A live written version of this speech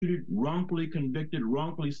wrongfully convicted,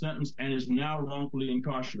 wrongfully sentenced, and is now wrongfully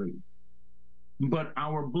incarcerated. But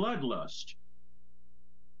our bloodlust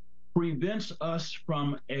prevents us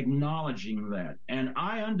from acknowledging that. And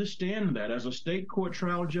I understand that as a state court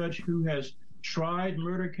trial judge who has tried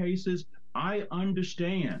murder cases, I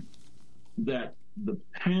understand that the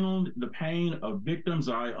pain of victims.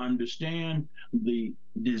 I understand the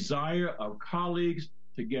desire of colleagues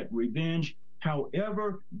to get revenge.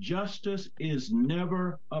 However, justice is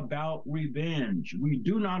never about revenge. We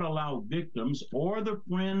do not allow victims or the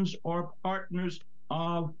friends or partners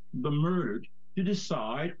of the murdered to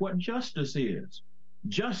decide what justice is.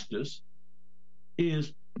 Justice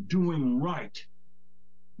is doing right,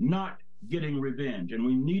 not getting revenge. And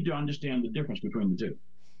we need to understand the difference between the two.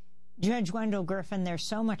 Judge Wendell Griffin, there's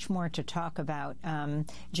so much more to talk about.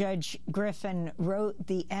 Judge Griffin wrote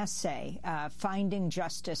the essay, Finding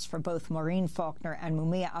Justice for Both Maureen Faulkner and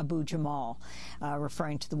Mumia Abu-Jamal,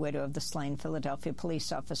 referring to the widow of the slain Philadelphia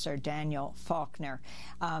police officer Daniel Faulkner.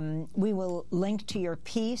 We will link to your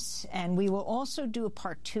piece, and we will also do a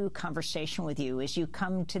part 2 conversation with you as you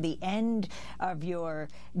come to the end of your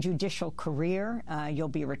judicial career. You'll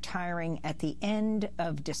be retiring at the end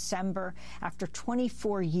of December after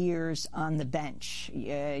 24 years on the bench.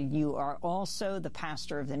 You are also the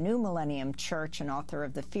pastor of the New Millennium Church and author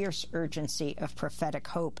of The Fierce Urgency of Prophetic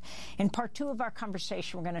Hope. In part 2 of our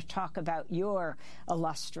conversation, we're going to talk about your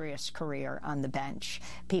illustrious career on the bench.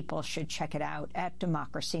 People should check it out at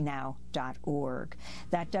democracynow.org.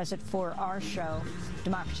 That does it for our show.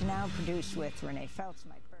 Democracy Now! Produced with Renee Feltz.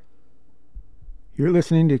 You're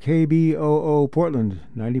listening to KBOO Portland,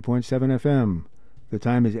 90.7 FM. The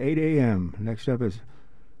time is 8 a.m. Next up is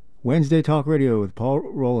Wednesday Talk Radio with Paul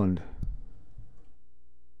Rowland.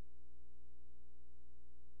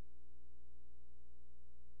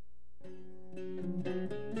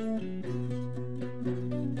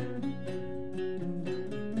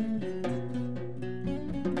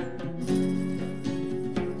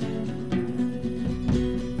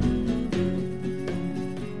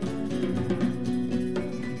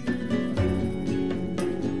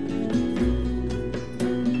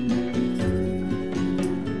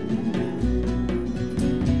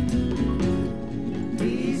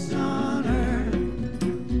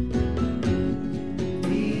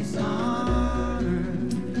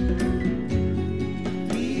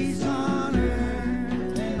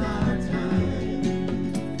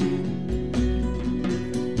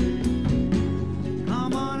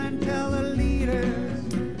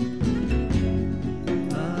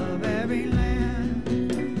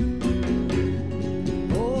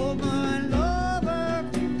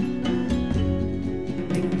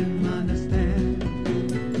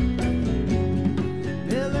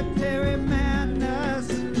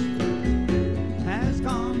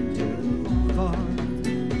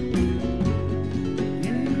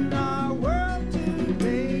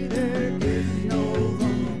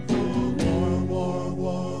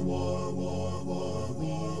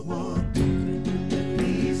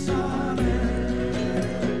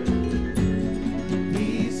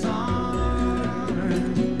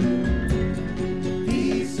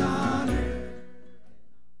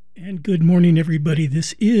 Good morning, everybody.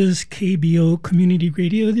 This is KBO Community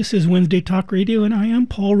Radio. This is Wednesday Talk Radio, and I am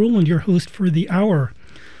Paul Rowland, your host for the hour.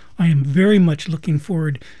 I am very much looking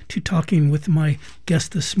forward to talking with my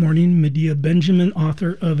guest this morning, Medea Benjamin,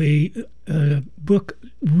 author of a book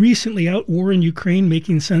recently out, War in Ukraine,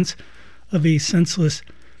 Making Sense of a Senseless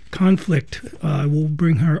Conflict. I will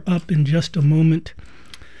bring her up in just a moment.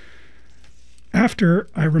 After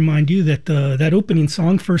I remind you that that opening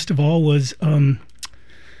song, first of all, was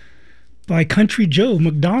by Country Joe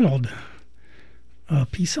McDonald,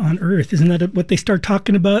 Peace on Earth. Isn't that what they start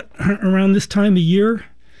talking about around this time of year?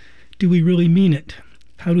 Do we really mean it?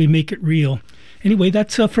 How do we make it real? Anyway,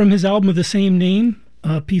 that's from his album of the same name,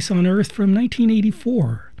 Peace on Earth, from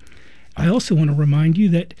 1984. I also want to remind you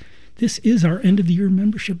that this is our end of the year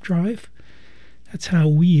membership drive. That's how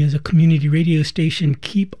we as a community radio station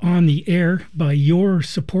keep on the air, by your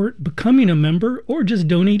support, becoming a member, or just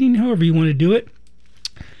donating, however you want to do it.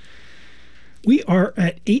 We are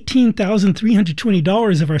at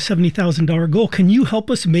 $18,320 of our $70,000 goal. Can you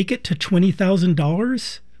help us make it to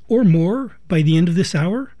 $20,000 or more by the end of this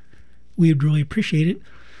hour? We would really appreciate it.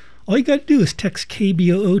 All you got to do is text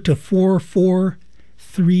KBOO to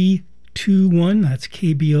 44321. That's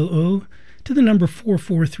KBOO to the number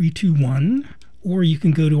 44321. Or you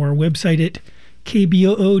can go to our website at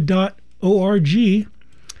kboo.org.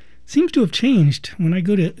 Seems to have changed. When I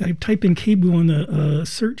type in KBOO on the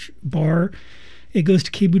search bar, it goes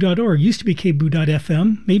to kboo.org. Used to be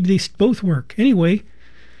kboo.fm. Maybe they both work. Anyway,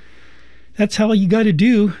 That's how you got to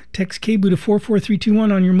do. Text KBOO to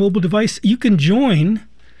 44321 on your mobile device. You can join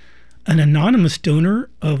an anonymous donor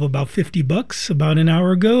of about $50 about an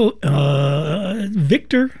hour ago.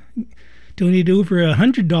 Victor donated over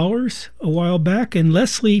 $100 a while back, and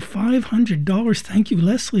Leslie $500. Thank you,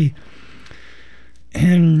 Leslie.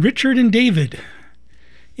 And Richard and David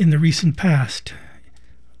in the recent past.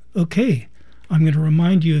 Okay, I'm going to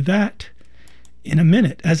remind you of that in a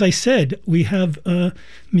minute. As I said, we have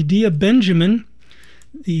Medea Benjamin.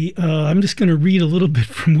 I'm just going to read a little bit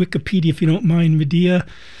from Wikipedia, if you don't mind, Medea.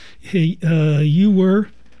 Hey, you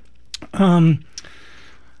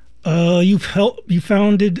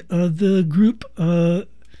founded the group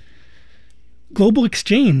Global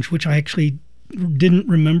Exchange, which I actually didn't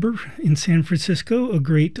remember, in San Francisco, a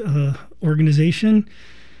great organization.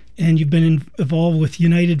 And you've been involved with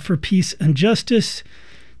United for Peace and Justice.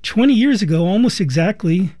 20 years ago, almost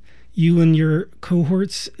exactly, you and your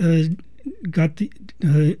cohorts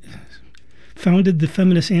founded the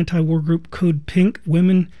feminist anti-war group Code Pink,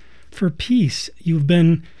 Women for Peace. You've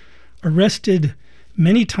been arrested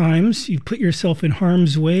many times. You've put yourself in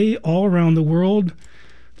harm's way all around the world,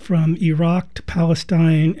 from Iraq to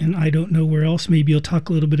Palestine, and I don't know where else. Maybe you'll talk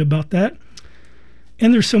a little bit about that.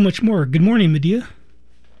 And there's so much more. Good morning, Medea.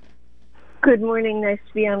 Good morning. Nice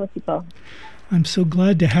to be on with you, Paul. I'm so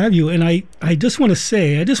glad to have you. And I just want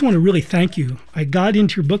to really thank you. I got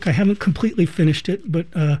into your book. I haven't completely finished it, but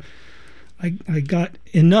I got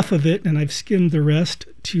enough of it, and I've skimmed the rest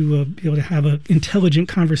to be able to have an intelligent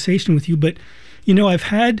conversation with you. But, you know,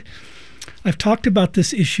 I've talked about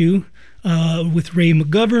this issue with Ray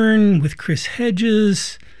McGovern, with Chris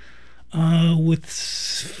Hedges,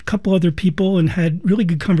 with a couple other people, and had really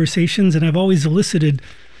good conversations. And I've always elicited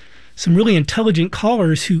some really intelligent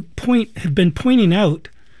callers who have been pointing out,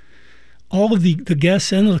 all of the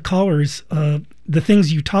guests and the callers, the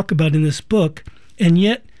things you talk about in this book, and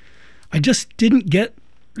yet I just didn't get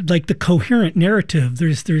like the coherent narrative.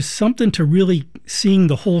 There's something to really seeing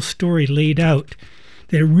the whole story laid out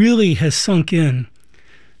that really has sunk in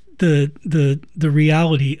the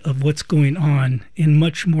reality of what's going on in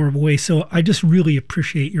much more of a way. So I just really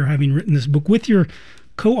appreciate your having written this book with your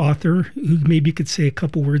co-author, who maybe could say a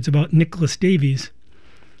couple words about, Nicholas Davies.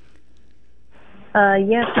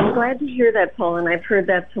 Yes, I'm glad to hear that, Paul, and I've heard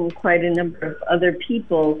that from quite a number of other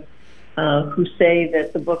people who say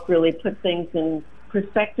that the book really put things in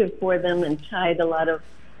perspective for them and tied a lot of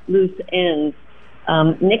loose ends.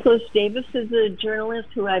 Nicholas Davies is a journalist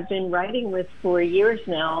who I've been writing with for years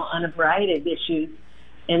now on a variety of issues,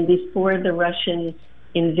 and before the Russian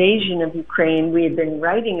invasion of Ukraine, we had been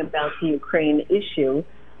writing about the Ukraine issue.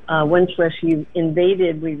 Once Russia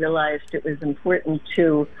invaded, we realized it was important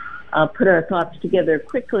to put our thoughts together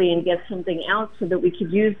quickly and get something out so that we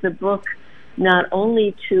could use the book not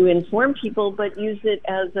only to inform people, but use it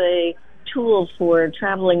as a tool for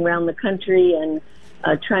traveling around the country and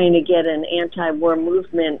trying to get an anti-war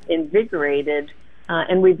movement invigorated.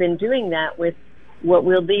 And we've been doing that with what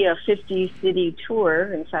will be a 50-city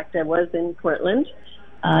tour. In fact, I was in Portland.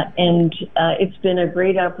 And it's been a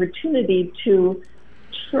great opportunity to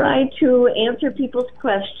try to answer people's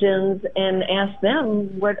questions and ask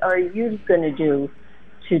them, what are you going to do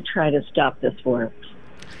to try to stop this war?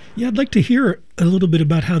 Yeah, I'd like to hear a little bit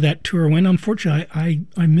about how that tour went. Unfortunately,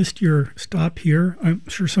 I missed your stop here. I'm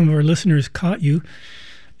sure some of our listeners caught you,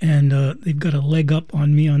 and they've got a leg up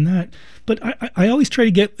on me on that. But I always try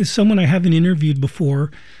to get someone I haven't interviewed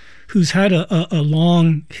before who's had a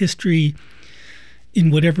long history in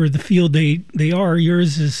whatever the field they are.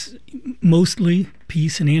 Yours is mostly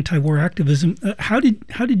peace and anti-war activism. How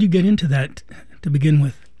did you get into that to begin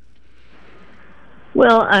with?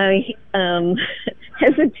 Well, I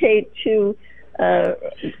hesitate to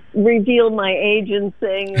reveal my age in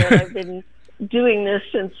saying that I've been doing this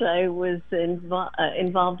since I was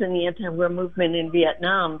involved in the anti-war movement in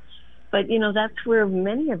Vietnam. But, you know, that's where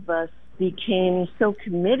many of us became so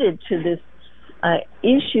committed to this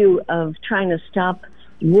issue of trying to stop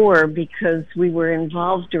war, because we were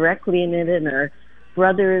involved directly in it, and our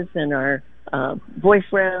brothers and our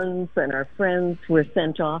boyfriends and our friends were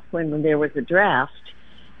sent off when there was a draft.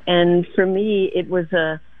 And for me, it was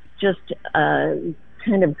just kind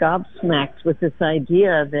of gobsmacked with this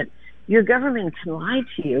idea that your government can lie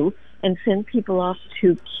to you and send people off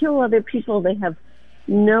to kill other people they have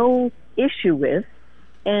no issue with,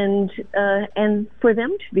 and for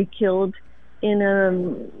them to be killed in a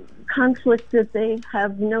conflict that they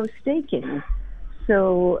have no stake in.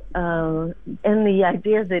 So, and the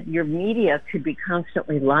idea that your media could be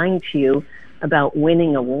constantly lying to you about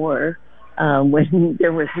winning a war when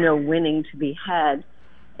there was no winning to be had.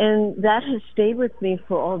 And that has stayed with me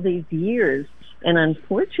for all these years. And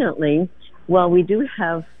unfortunately, while we do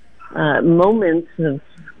have moments of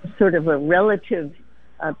sort of a relative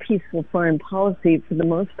peaceful foreign policy, for the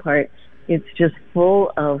most part, it's just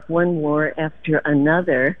full of one war after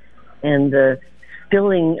another, and the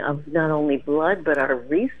spilling of not only blood, but our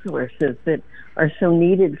resources that are so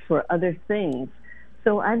needed for other things.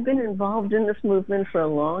 So I've been involved in this movement for a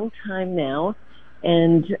long time now,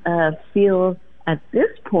 and feel at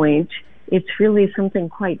this point it's really something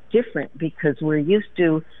quite different, because we're used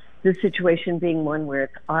to the situation being one where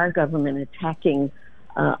it's our government attacking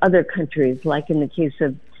other countries, like in the case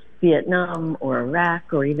of Vietnam or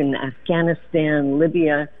Iraq or even Afghanistan,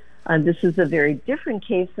 Libya. This is a very different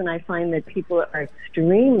case, and I find that people are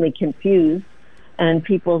extremely confused, and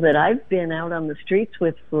people that I've been out on the streets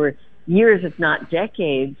with for years, if not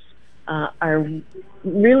decades, are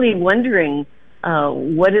really wondering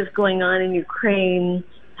what is going on in Ukraine,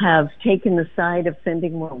 have taken the side of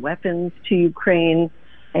sending more weapons to Ukraine.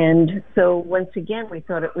 And so once again, we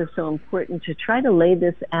thought it was so important to try to lay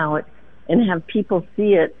this out and have people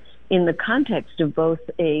see it in the context of both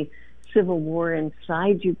a civil war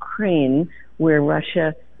inside Ukraine, where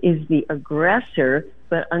Russia is the aggressor,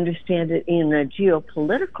 but understand it in a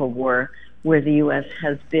geopolitical war where the U.S.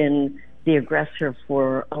 has been the aggressor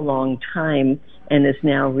for a long time and is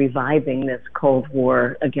now reviving this Cold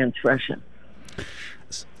War against Russia.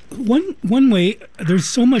 One way, there's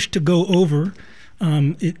so much to go over.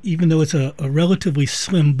 Even though it's a relatively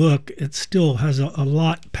slim book, it still has a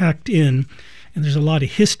lot packed in. And there's a lot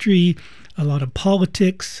of history, a lot of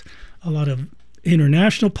politics, a lot of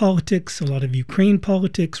international politics, a lot of Ukraine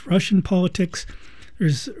politics, Russian politics.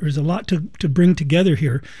 There's a lot to bring together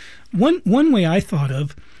here. One way I thought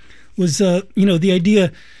of was, the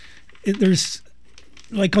idea, there's,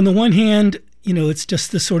 like, on the one hand, it's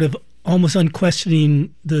just this sort of almost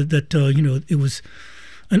unquestioning that it was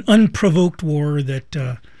an unprovoked war, that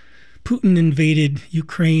Putin invaded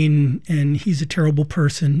Ukraine and he's a terrible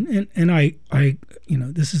person. And I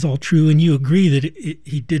this is all true, and you agree that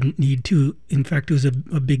he didn't need to. In fact, it was a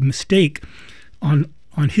big mistake on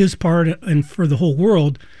his part and for the whole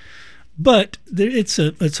world. But it's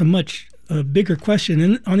a much bigger question.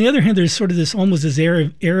 And on the other hand, there's sort of this almost this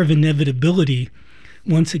air of inevitability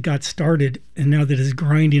once it got started, and now that it's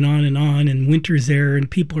grinding on, and winter's there, and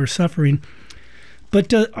people are suffering. But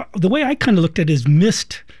the way I kind of looked at it is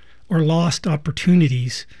missed or lost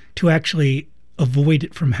opportunities to actually avoid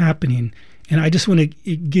it from happening. And I just want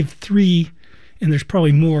to give three, and there's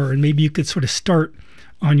probably more, and maybe you could sort of start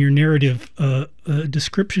on your narrative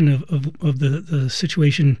description of the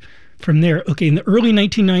situation from there. Okay, in the early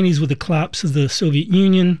 1990s, with the collapse of the Soviet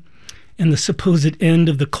Union and the supposed end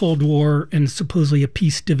of the Cold War and supposedly a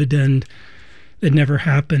peace dividend that never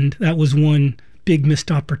happened, that was one big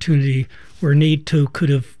missed opportunity where NATO could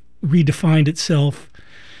have redefined itself,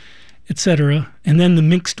 etc. And then the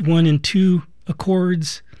Minsk I and II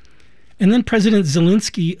Accords. And then President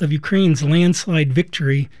Zelensky of Ukraine's landslide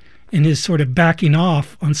victory and his sort of backing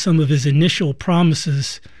off on some of his initial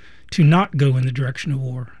promises to not go in the direction of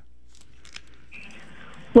war.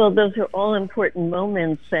 Well, those are all important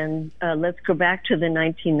moments, and let's go back to the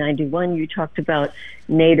 1991. You talked about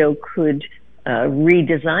NATO could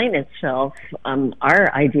redesign itself.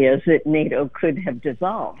 Our idea is that NATO could have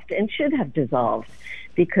dissolved and should have dissolved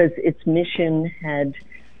because its mission had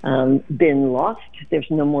been lost. There's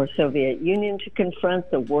no more Soviet Union to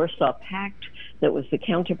confront. The Warsaw Pact, that was the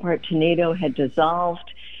counterpart to NATO, had dissolved.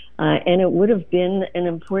 And it would have been an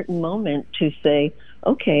important moment to say,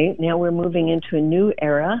 okay, now we're moving into a new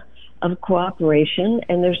era of cooperation,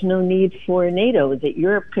 and there's no need for NATO, that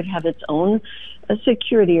Europe could have its own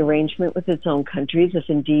security arrangement with its own countries, if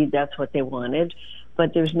indeed that's what they wanted.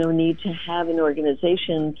 But there's no need to have an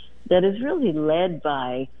organization that is really led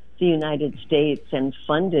by the United States and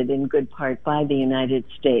funded in good part by the United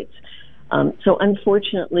States. So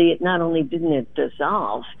unfortunately, not only didn't it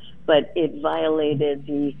dissolve, but it violated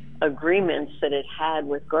the agreements that it had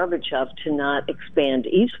with Gorbachev to not expand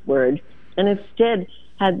eastward, and instead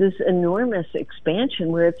had this enormous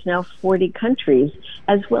expansion where it's now 40 countries,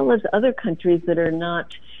 as well as other countries that are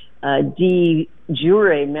not de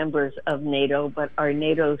jure members of NATO, but are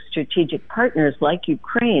NATO strategic partners like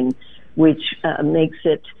Ukraine, which makes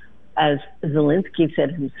it, as Zelensky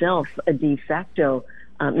said himself, a de facto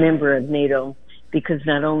member of NATO, because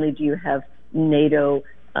not only do you have NATO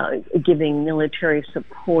giving military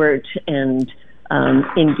support and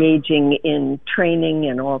engaging in training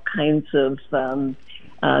and all kinds of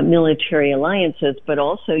military alliances, but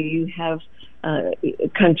also you have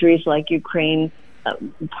countries like Ukraine,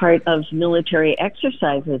 part of military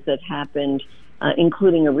exercises that happened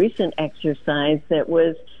including a recent exercise that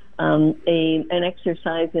was an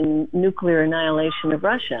exercise in nuclear annihilation of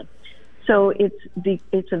Russia. So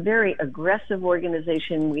it's a very aggressive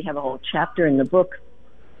organization. We have a whole chapter in the book.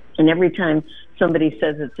 And every time somebody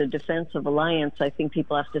says it's a defensive alliance, I think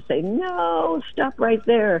people have to say, no, stop right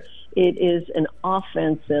there. It is an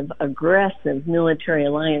offensive, aggressive military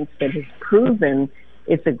alliance that has proven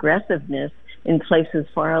its aggressiveness in places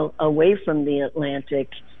far away from the Atlantic,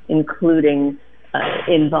 including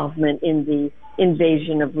involvement in the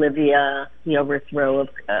invasion of Libya, the overthrow of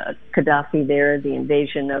Gaddafi there, the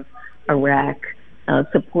invasion of Iraq,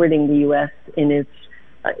 supporting the U.S. in its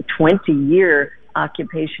 20-year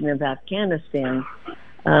occupation of Afghanistan.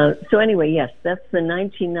 So anyway, yes, that's the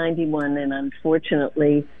 1991, and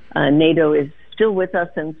unfortunately, NATO is still with us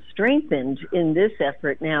and strengthened in this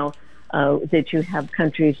effort now that you have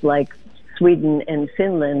countries like Sweden and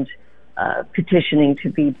Finland petitioning to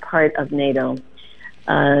be part of NATO.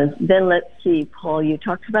 Then let's see, Paul, you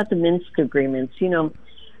talked about the Minsk agreements. You know,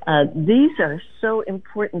 these are so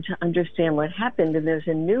important to understand what happened, and there's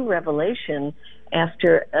a new revelation.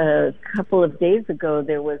 After a couple of days ago,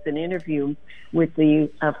 there was an interview with the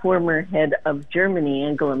former head of Germany,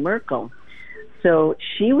 Angela Merkel. So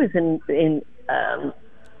she was in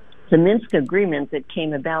the Minsk agreement that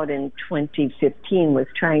came about in 2015 was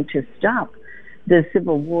trying to stop the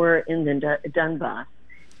civil war in the Donbass.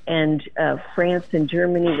 And France and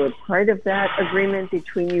Germany were part of that agreement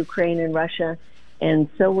between Ukraine and Russia, and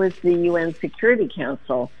so was the UN Security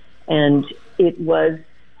Council. And it was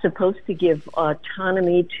supposed to give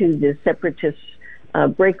autonomy to the separatist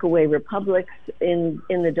breakaway republics in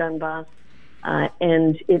the Donbass,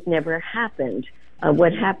 and it never happened.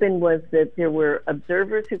 What happened was that there were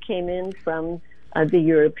observers who came in from the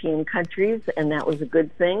European countries, and that was a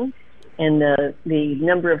good thing. And the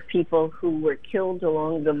number of people who were killed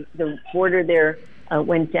along the border there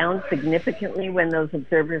went down significantly when those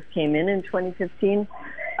observers came in 2015.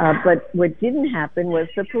 But what didn't happen was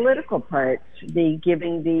the political part, the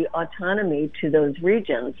giving the autonomy to those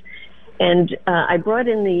regions. And I brought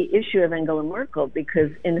in the issue of Angela Merkel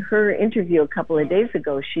because in her interview a couple of days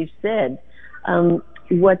ago, she said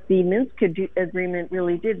what the Minsk agreement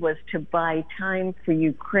really did was to buy time for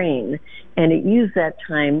Ukraine, and it used that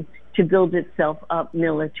time to build itself up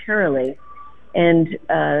militarily. And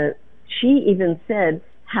she even said,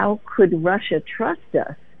 how could Russia trust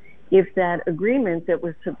us if that agreement that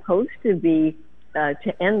was supposed to be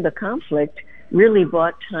to end the conflict really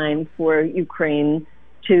bought time for Ukraine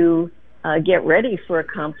to get ready for a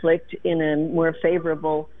conflict in a more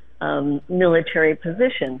favorable military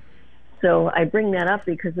position? So I bring that up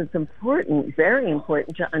because it's important, very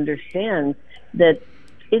important to understand that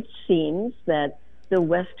it seems that the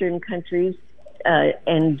Western countries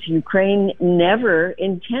and Ukraine never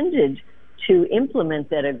intended to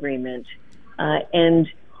implement that agreement. And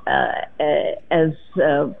as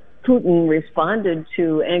Putin responded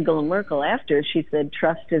to Angela Merkel after, she said,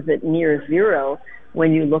 trust is at near zero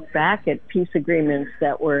when you look back at peace agreements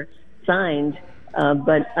that were signed,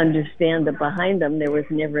 but understand that behind them there was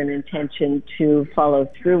never an intention to follow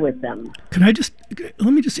through with them.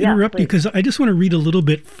 Let me just interrupt you because I just want to read a little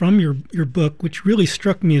bit from your book, which really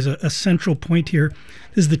struck me as a central point here.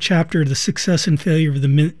 This is the chapter, The Success and Failure of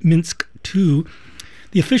the Minsk II.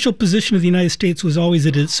 The official position of the United States was always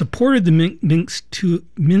that it supported the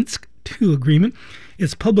Minsk II agreement.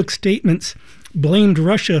 Its public statements blamed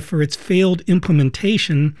Russia for its failed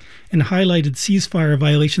implementation and highlighted ceasefire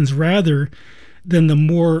violations rather than the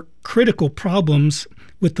more critical problems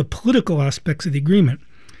with the political aspects of the agreement.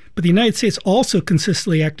 But the United States also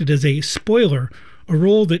consistently acted as a spoiler, a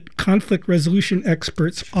role that conflict resolution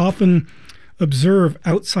experts often observe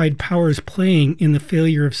outside powers playing in the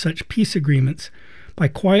failure of such peace agreements. By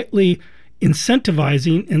quietly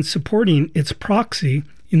incentivizing and supporting its proxy,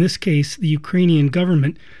 in this case the Ukrainian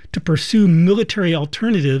government, to pursue military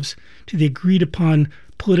alternatives to the agreed upon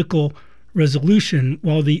political resolution,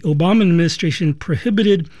 while the Obama administration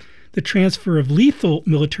prohibited the transfer of lethal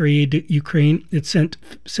military aid to Ukraine. It sent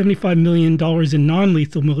 $75 million in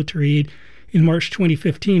non-lethal military aid in March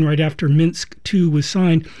 2015, right after Minsk II was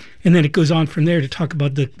signed. And then it goes on from there to talk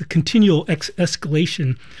about the continual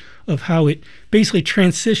escalation of how it basically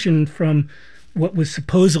transitioned from what was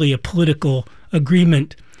supposedly a political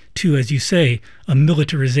agreement to, as you say, a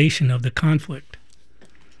militarization of the conflict.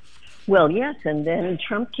 Well, yes, and then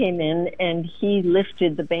Trump came in and he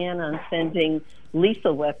lifted the ban on sending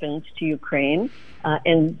lethal weapons to Ukraine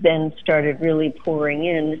and then started really pouring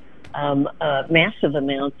in massive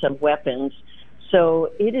amounts of weapons.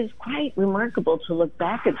 So it is quite remarkable to look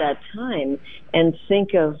back at that time and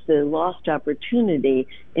think of the lost opportunity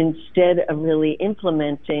instead of really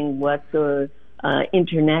implementing what the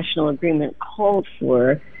international agreement called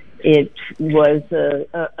for. It was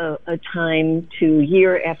a time to,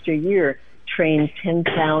 year after year, train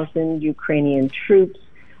 10,000 Ukrainian troops,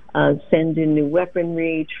 send in new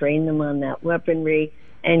weaponry, train them on that weaponry,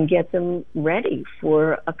 and get them ready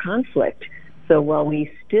for a conflict. So while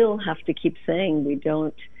we still have to keep saying we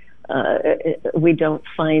don't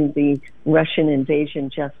find the Russian invasion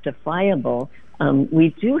justifiable, we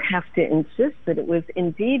do have to insist that it was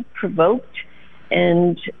indeed provoked,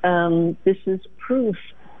 and this is proof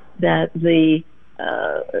that the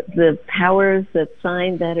powers that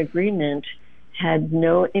signed that agreement had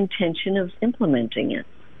no intention of implementing it.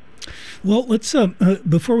 Well, let's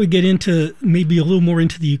before we get into maybe a little more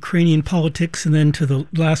into the Ukrainian politics, and then to the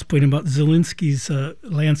last point about Zelensky's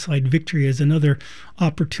landslide victory as another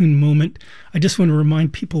opportune moment, I just want to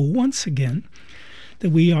remind people once again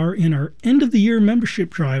that we are in our end of the year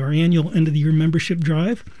membership drive, our annual end of the year membership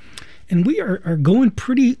drive, and we are going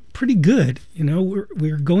pretty good. You know,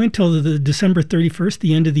 we're going till the December 31st,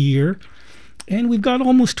 the end of the year, and we've got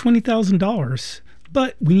almost $20,000.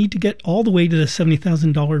 But we need to get all the way to the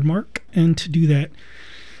 $70,000 mark. And to do that,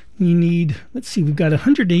 we need, let's see, we've got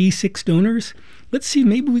 186 donors. Let's see,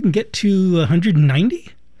 maybe we can get to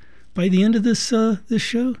 190 by the end of this this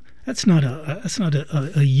show. That's not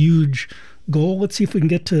a huge goal. Let's see if we can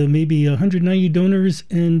get to maybe 190 donors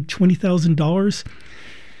and $20,000.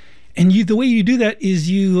 And the way you do that is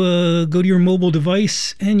you go to your mobile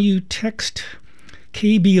device and you text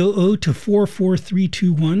KBOO to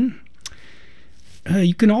 44321.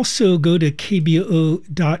 You can also go to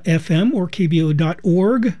kboo.fm or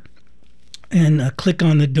kboo.org and click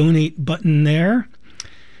on the donate button there.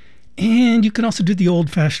 And you can also do the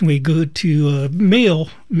old-fashioned way. Go to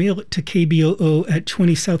mail it to KBOO at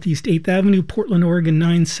 20 Southeast 8th Avenue, Portland, Oregon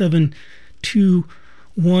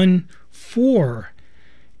 97214.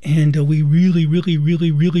 And we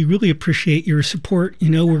really appreciate your support. You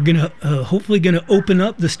know, we're gonna hopefully gonna open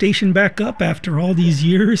up the station back up after all these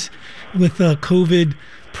years with COVID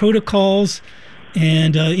protocols,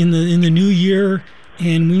 and in the new year.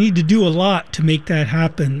 And we need to do a lot to make that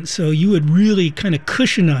happen. So you would really kind of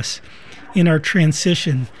cushion us in our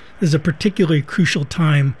transition. This is a particularly crucial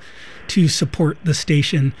time to support the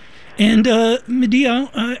station. And Medea,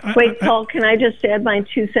 wait, Paul, can I just add my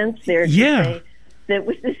 2 cents there? Yeah. Say that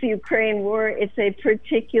with this Ukraine war, it's a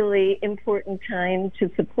particularly important time to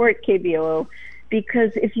support KBOO,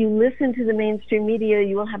 because if you listen to the mainstream media,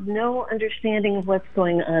 you will have no understanding of what's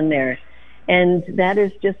going on there. And that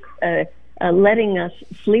is just letting us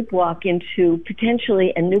sleepwalk into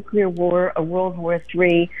potentially a nuclear war, a World War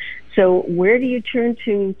III. So where do you turn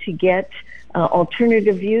to get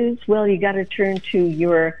alternative views? Well, you got to turn to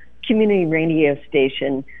your community radio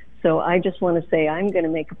station. So I just want to say I'm going to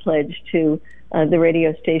make a pledge to the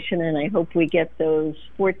radio station, and I hope we get those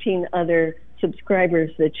 14 other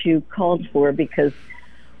subscribers that you called for, because,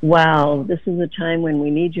 wow, this is a time when we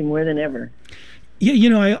need you more than ever. Yeah, you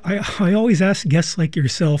know, I always ask guests like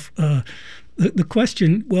yourself the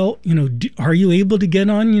question, well, you know, are you able to get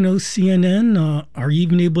on, you know, CNN? Are you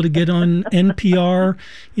even able to get on NPR?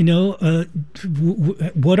 You know,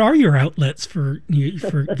 what are your outlets for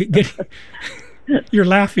getting... You're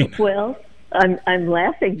laughing. Well, I'm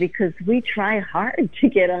laughing because we try hard to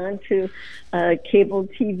get onto cable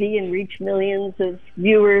TV and reach millions of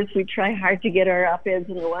viewers. We try hard to get our op-eds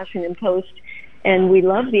in the Washington Post, and we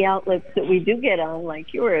love the outlets that we do get on,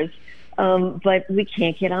 like yours, but we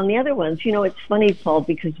can't get on the other ones. You know, it's funny, Paul,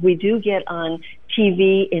 because we do get on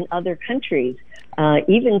TV in other countries,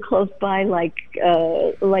 even close by, like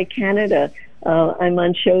Canada. I'm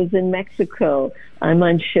on shows in Mexico. I'm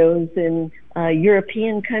on shows in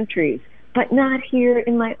European countries, but not here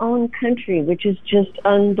in my own country, which is just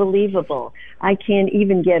unbelievable. I can't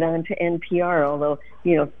even get onto NPR, although,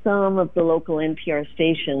 you know, some of the local NPR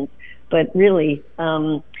stations, but really,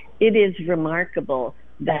 it is remarkable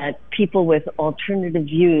that people with alternative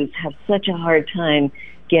views have such a hard time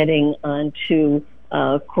getting onto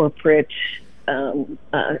corporate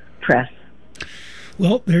press.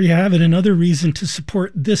 Well, there you have it. Another reason to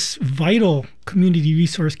support this vital community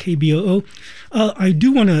resource, KBOO. I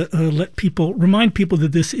do want to remind people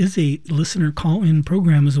that this is a listener call-in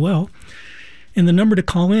program as well. And the number to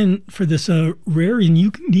call in for this rare and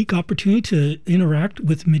unique opportunity to interact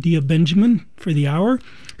with Medea Benjamin for the hour,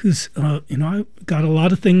 who's, got a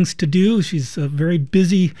lot of things to do. She's a very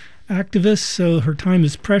busy activist, so her time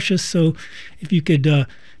is precious. So if you could,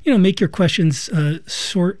 make your questions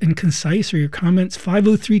short and concise, or your comments,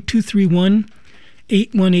 503-231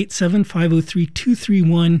 8187,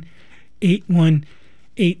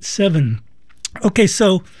 503-231-8187. Okay,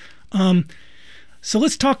 so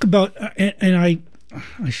let's talk about, and I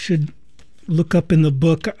should look up in the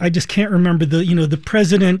book. I just can't remember the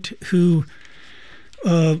president who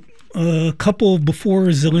a couple before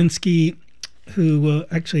Zelensky, who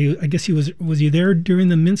actually I guess was he there during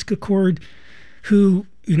the Minsk Accord, who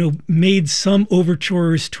made some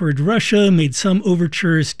overtures toward Russia, made some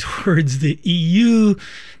overtures towards the EU.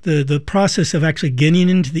 The process of actually getting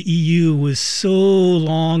into the EU was so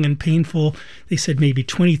long and painful. They said maybe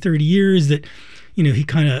 20, 30 years that he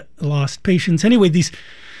kind of lost patience. Anyway, these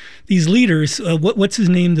leaders, what's his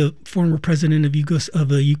name, the former president of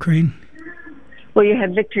Ukraine? Well, you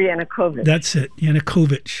had Viktor Yanukovych. That's it,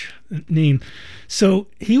 Yanukovych name. So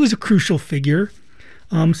he was a crucial figure.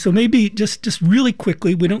 So maybe just really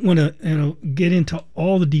quickly, we don't want to get into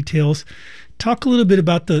all the details. Talk a little bit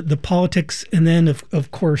about the politics, and then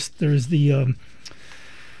of course there's the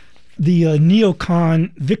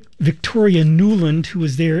neocon Victoria Nuland, who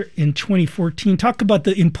was there in 2014. Talk about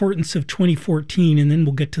the importance of 2014, and then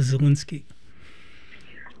we'll get to Zelensky.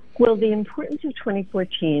 Well, the importance of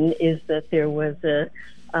 2014 is that there was a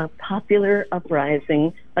popular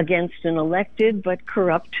uprising against an elected but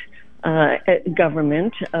corrupt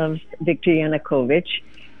government of Viktor Yanukovych,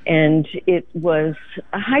 and it was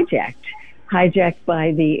hijacked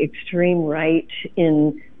by the extreme right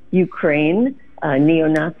in Ukraine,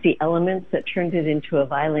 neo-Nazi elements that turned it into a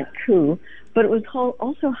violent coup, but it was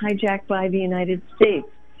also hijacked by the United States,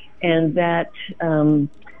 and that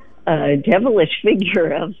devilish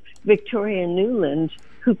figure of Victoria Nuland,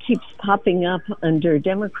 who keeps popping up under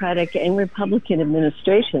Democratic and Republican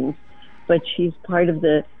administrations, but she's part of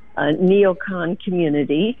the neocon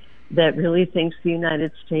community that really thinks the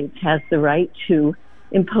United States has the right to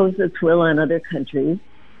impose its will on other countries.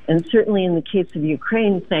 And certainly in the case of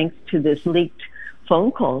Ukraine, thanks to this leaked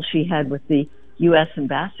phone call she had with the U.S.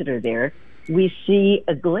 ambassador there, we see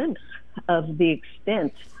a glimpse of the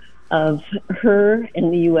extent of her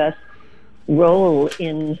and the U.S. role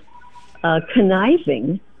in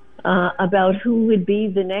conniving about who would be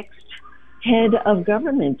the next head of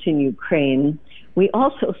government in Ukraine. We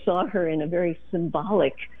also saw her in a very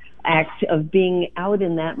symbolic act of being out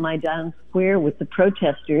in that Maidan Square with the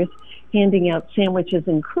protesters, handing out sandwiches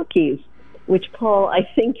and cookies, which, Paul, I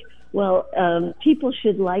think, people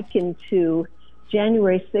should liken to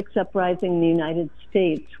January 6th uprising in the United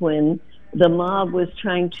States, when the mob was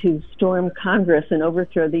trying to storm Congress and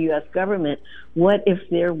overthrow the U.S. government. What if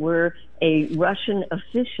there were a Russian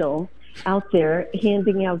official out there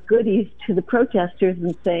handing out goodies to the protesters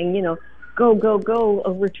and saying, go, go, go,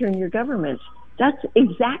 overturn your government? That's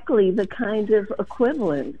exactly the kind of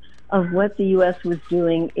equivalent of what the U.S. was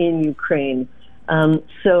doing in Ukraine.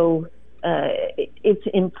 So it's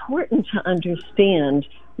important to understand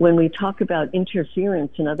when we talk about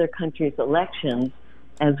interference in other countries' elections,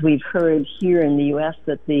 as we've heard here in the U.S.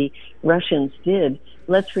 that the Russians did.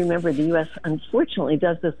 Let's remember the U.S. unfortunately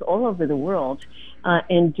does this all over the world,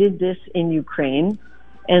 and did this in Ukraine.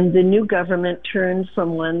 And the new government turned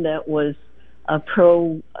from one that was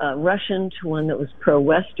pro-Russian to one that was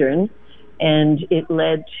pro-Western, and it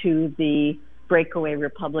led to the breakaway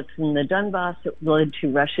republics in the Donbass. It led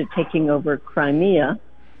to Russia taking over Crimea,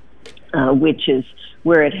 which is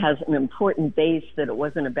where it has an important base that it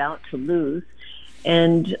wasn't about to lose,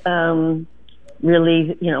 and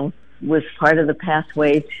really, was part of the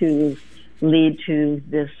pathway to lead to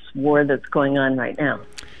this war that's going on right now.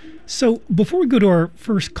 So before we go to our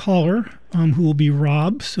first caller, who will be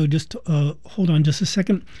Rob, so just hold on just a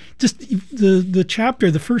second. Just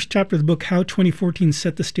the first chapter of the book, How 2014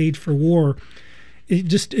 Set the Stage for War, it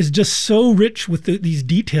just is just so rich with these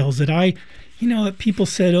details that people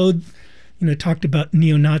said, talked about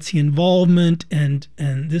neo-Nazi involvement and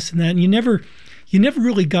this and that, and I never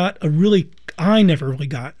really got,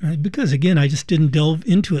 because again, I just didn't delve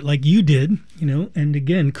into it like you did, and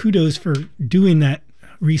again, kudos for doing that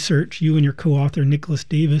research, you and your co-author Nicholas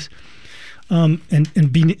Davis, and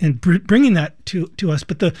bringing that to us.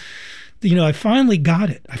 But I finally got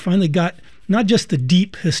it. I finally got not just the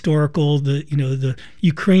deep historical, the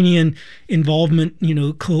Ukrainian involvement,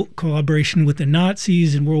 collaboration with the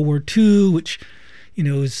Nazis in World War II, which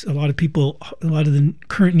is a lot of the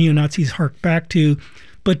current neo-Nazis hark back to,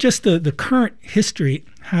 but just the current history,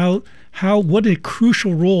 what a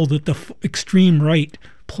crucial role that the extreme right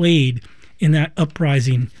played in that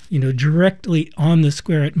uprising, directly on the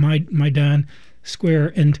square at Maidan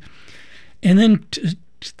Square, and then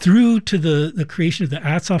through to the creation of the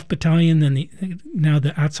Azov Battalion, then now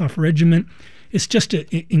the Azov Regiment. It's just an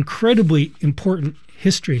incredibly important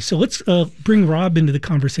history. So let's bring Rob into the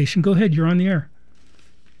conversation. Go ahead. You're on the air.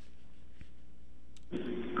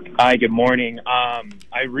 Hi, good morning.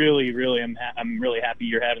 I really am. I'm really happy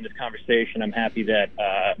you're having this conversation. I'm happy that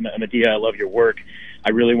Medea, I love your work.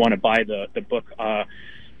 I really want to buy the book,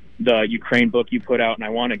 the Ukraine book you put out, and I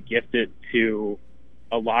want to gift it to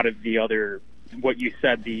a lot of the other, what you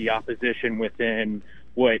said, the opposition within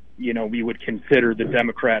what, we would consider the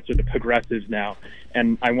Democrats or the progressives now.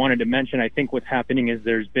 And I wanted to mention, I think what's happening is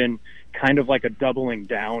there's been kind of like a doubling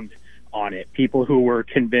down on it. People who were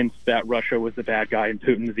convinced that Russia was the bad guy and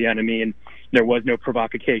Putin's the enemy and there was no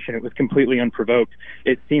provocation, it was completely unprovoked.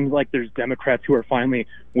 It seems like there's Democrats who are finally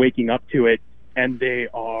waking up to it, and they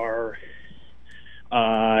are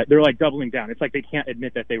they're like doubling down. It's like they can't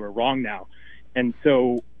admit that they were wrong now. And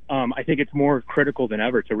so I think it's more critical than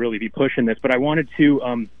ever to really be pushing this. But I wanted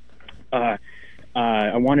to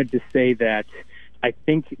say that I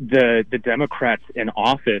think the Democrats in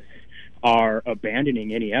office are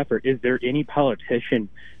abandoning any effort. Is there any politician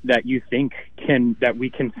that you think that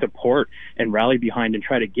we can support and rally behind and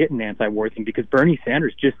try to get an anti-war thing? Because Bernie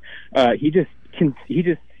Sanders just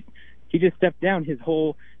stepped down his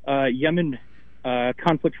whole Yemen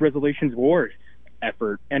conflict resolutions war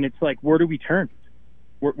effort, and it's like, where do we turn?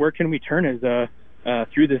 Where can we turn as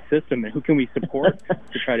through this system, and who can we support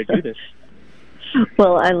to try to do this?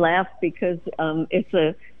 Well, I laugh because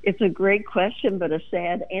it's a great question, but a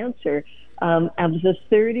sad answer. Of the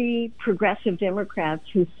 30 progressive Democrats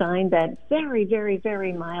who signed that very, very,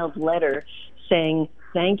 very mild letter saying,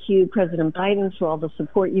 thank you, President Biden, for all the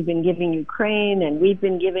support you've been giving Ukraine, and we've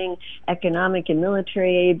been giving economic and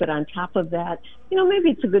military aid, but on top of that,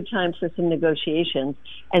 maybe it's a good time for some negotiations.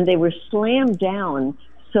 And they were slammed down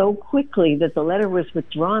so quickly that the letter was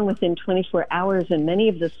withdrawn within 24 hours, and many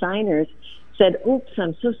of the signers said, oops,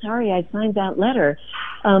 I'm so sorry I signed that letter.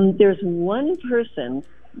 There's one person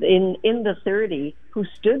in the 30 who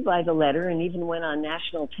stood by the letter and even went on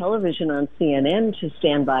national television on CNN to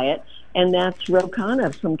stand by it, and that's Ro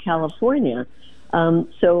Khanna from California.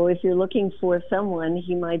 So if you're looking for someone,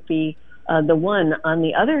 he might be the one. On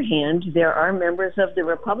the other hand, there are members of the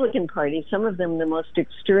Republican Party, some of them the most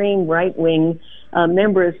extreme right-wing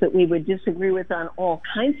members that we would disagree with on all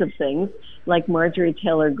kinds of things, like Marjorie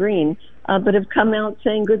Taylor Greene, but have come out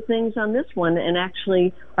saying good things on this one and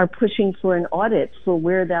actually are pushing for an audit for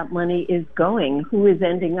where that money is going, who is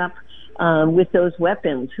ending up with those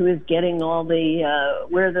weapons, who is getting all the,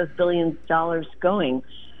 where are those billions of dollars going.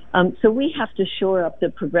 So we have to shore up the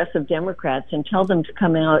progressive Democrats and tell them to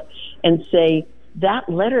come out and say that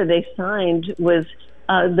letter they signed was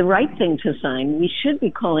the right thing to sign. We should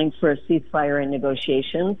be calling for a ceasefire and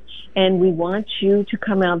negotiations, and we want you to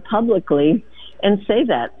come out publicly and say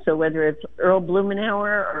that. So whether it's Earl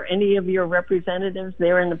Blumenauer or any of your representatives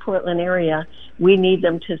there in the Portland area, we need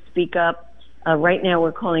them to speak up. Right now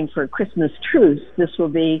we're calling for a Christmas truce. This will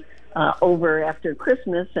be over after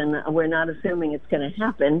Christmas, and we're not assuming it's going to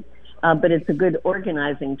happen, but it's a good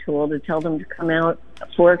organizing tool to tell them to come out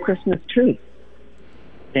for a Christmas truce.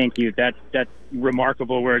 Thank you. That's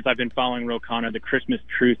remarkable words. I've been following Ro Khanna, the Christmas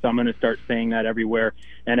truce. I'm going to start saying that everywhere.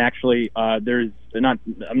 And actually, I'm not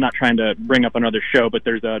trying to bring up another show, but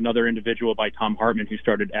there's another individual by Tom Hartman who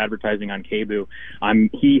started advertising on KBOO.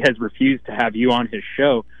 He has refused to have you on his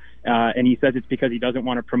show. And he says it's because he doesn't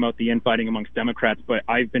want to promote the infighting amongst Democrats, but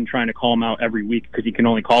I've been trying to call him out every week because he can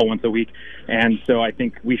only call once a week. And so I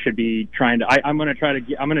think we should be trying to, I'm going to tell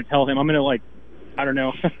him, I'm going to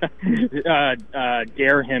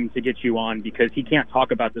dare him to get you on, because he can't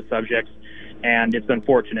talk about the subjects. And it's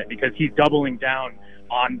unfortunate because he's doubling down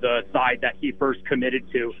on the side that he first committed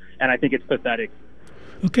to. And I think it's pathetic.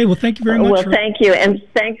 Okay, well, thank you very much. Well, thank you, and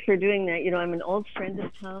thanks for doing that. I'm an old friend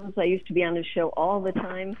of Tom's. I used to be on his show all the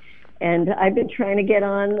time, and I've been trying to get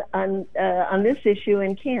on this issue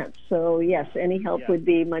and can't. So, yes, any help would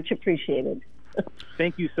be much appreciated.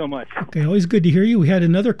 Thank you so much. Okay, always good to hear you. We had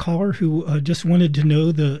another caller who just wanted to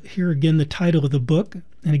know the title of the book.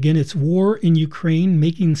 And again, it's War in Ukraine,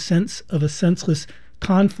 Making Sense of a Senseless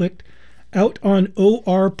Conflict, out on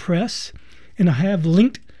OR Press. And I have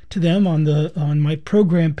linked to them on my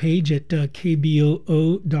program page at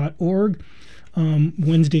kboo.org,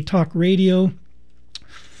 Wednesday Talk Radio.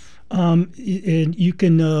 And you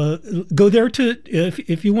can go there to,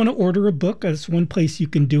 if you want to order a book, that's one place you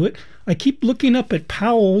can do it. I keep looking up at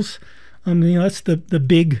Powell's. That's the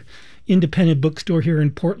big independent bookstore here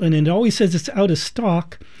in Portland, and it always says it's out of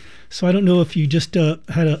stock. So I don't know if you just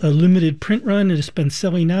had a limited print run and it's been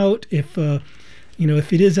selling out. If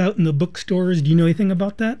it is out in the bookstores, do you know anything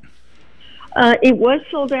about that? It was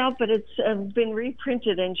sold out, but it's been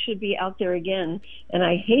reprinted and should be out there again. And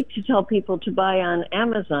I hate to tell people to buy on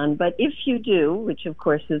Amazon, but if you do, which of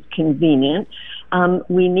course is convenient,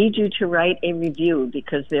 we need you to write a review,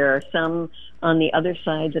 because there are some on the other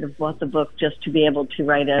side that have bought the book just to be able to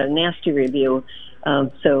write a nasty review,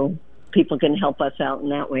 so people can help us out in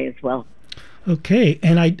that way as well. Okay,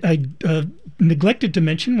 and I neglected to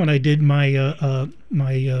mention when I did my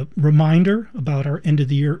my reminder about our end of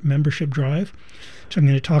the year membership drive, which I'm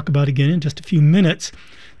going to talk about again in just a few minutes,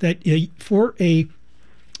 that for a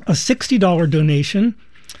 $60 donation,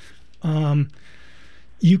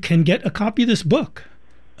 you can get a copy of this book,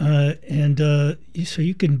 and so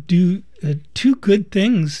you can do two good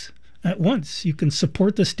things at once. You can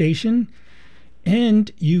support the station,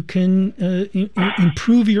 and you can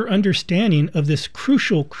improve your understanding of this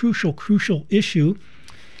crucial issue.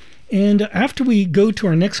 And after we go to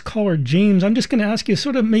our next caller, James, I'm just going to ask you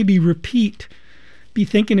sort of maybe be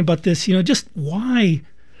thinking about this, just why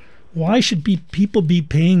should people be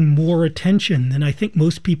paying more attention than I think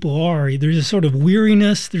most people are? There's a sort of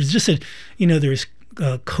weariness. There's just there's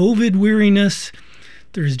COVID weariness.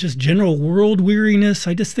 There's just general world weariness.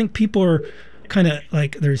 I just think people are kind of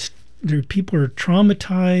like, people are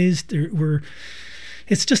traumatized.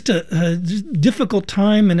 It's just a difficult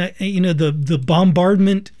time, and the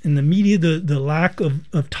bombardment in the media, the lack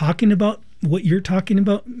of talking about what you're talking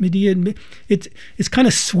about, Medea, it's kind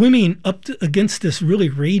of swimming up against this really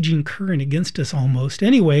raging current against us almost.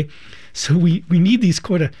 Anyway, so we need these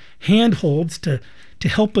kind of handholds to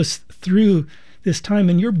help us through this time,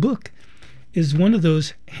 and your book is one of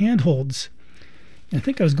those handholds. I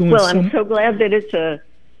think I was going. Well, I'm so glad that it's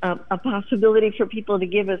a possibility for people to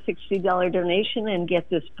give a $60 donation and get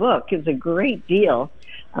this book is a great deal.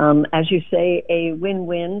 As you say, a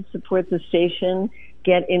win-win, support the station,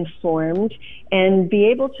 get informed, and be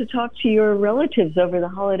able to talk to your relatives over the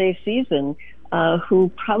holiday season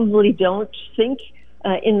who probably don't think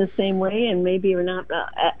in the same way and maybe are not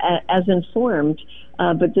as informed.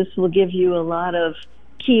 But this will give you a lot of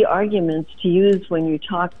key arguments to use when you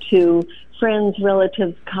talk to friends,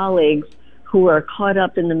 relatives, colleagues who are caught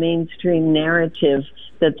up in the mainstream narrative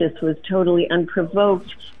that this was totally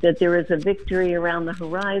unprovoked, that there is a victory around the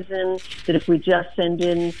horizon, that if we just send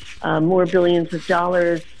in more billions of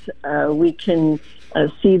dollars, we can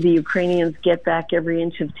see the Ukrainians get back every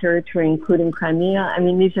inch of territory, including Crimea. I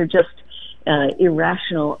mean, these are just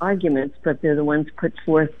irrational arguments, but they're the ones put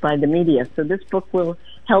forth by the media. So this book will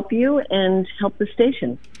help you and help the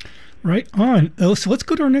station. Right on. Oh, so let's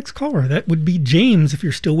go to our next caller. That would be James. If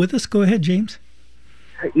you're still with us, go ahead, James.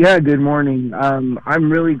 Yeah, good morning.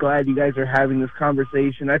 I'm really glad you guys are having this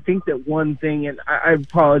conversation. I think that one thing, and I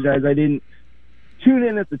apologize, I didn't tune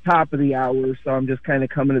in at the top of the hour, so I'm just kind of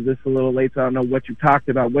coming to this a little late, so I don't know what you talked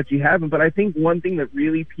about, what you haven't. But I think one thing that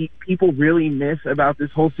really people really miss about this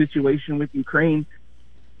whole situation with Ukraine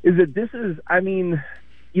is that this is,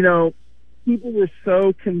 people were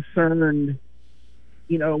so concerned.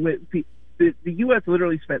 With the U.S.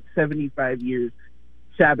 literally spent 75 years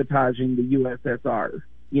sabotaging the USSR.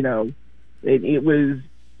 It was,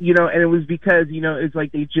 and it was because, it's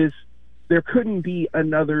like there couldn't be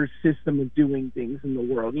another system of doing things in the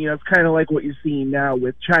world. It's kind of like what you're seeing now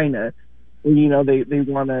with China,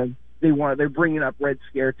 where, they're bringing up Red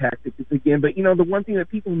Scare tactics again. But, the one thing that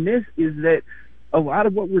people miss is that a lot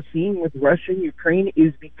of what we're seeing with Russia and Ukraine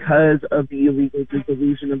is because of the illegal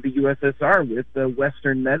dissolution of the USSR, with the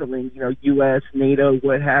Western meddling, U.S., NATO,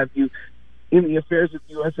 what have you, in the affairs of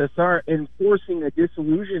the USSR, and forcing a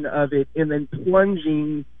dissolution of it, and then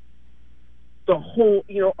plunging the whole,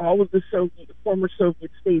 all of the former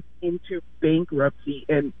Soviet states into bankruptcy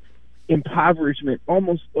and impoverishment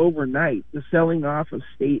almost overnight, the selling off of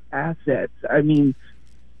state assets.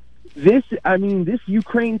 This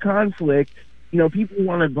Ukraine conflict, people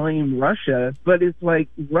want to blame Russia, but it's like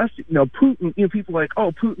Russia, Putin, people are like,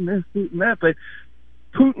 oh, Putin this, Putin that, but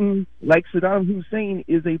Putin, like Saddam Hussein,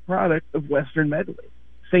 is a product of Western meddling.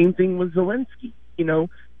 Same thing with Zelensky.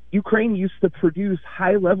 Ukraine used to produce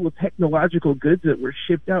high-level technological goods that were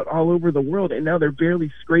shipped out all over the world, and now they're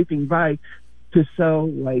barely scraping by to sell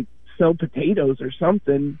potatoes or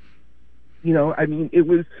something. It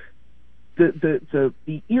was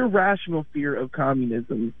the irrational fear of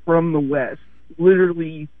communism from the West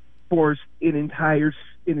literally forced an entire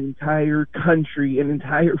country, an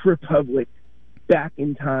entire republic back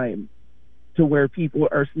in time to where people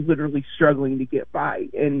are literally struggling to get by.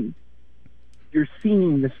 And you're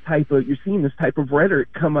seeing this type of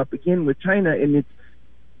rhetoric come up again with China, and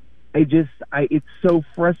it's so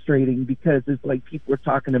frustrating, because it's like people are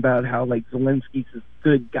talking about how Zelensky's a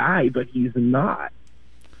good guy, but he's not.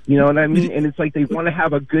 You know what I mean? And it's like they want to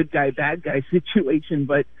have a good guy, bad guy situation,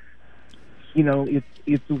 but you know,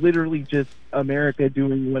 it's literally just America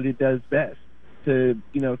doing what it does best to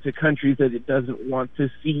countries that it doesn't want to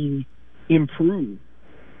see improve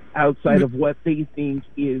outside of what they think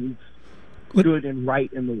is good and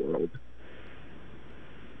right in the world.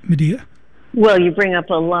 Medea? Well, you bring up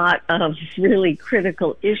a lot of really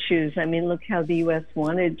critical issues. I mean, look how the U.S.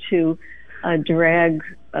 wanted to drag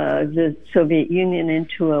the Soviet Union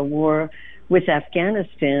into a war with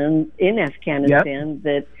Afghanistan,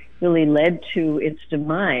 that really led to its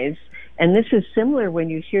demise. And this is similar when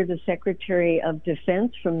you hear the Secretary of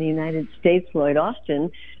Defense from the United States, Lloyd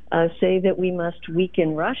Austin, say that we must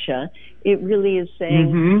weaken Russia. It really is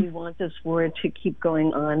saying we want this war to keep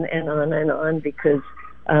going on and on and on because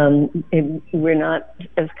we're not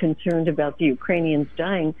as concerned about the Ukrainians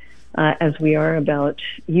dying as we are about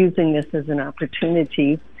using this as an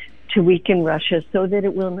opportunity to weaken Russia so that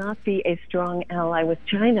it will not be a strong ally with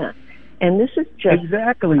China. And this is just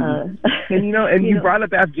exactly. And you brought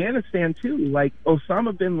up Afghanistan too. Like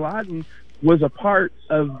Osama bin Laden was a part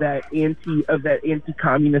of that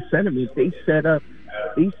anti-communist sentiment. They set up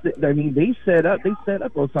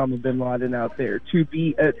Osama bin Laden out there to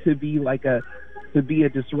be a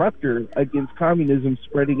disruptor against communism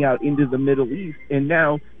spreading out into the Middle East. And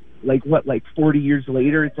now, 40 years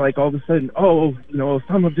later, it's like all of a sudden,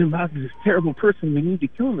 Osama bin Laden is a terrible person. We need to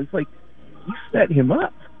kill him. It's like you set him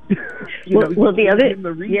up.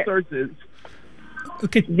 The resources.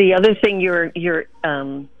 Okay. The other thing your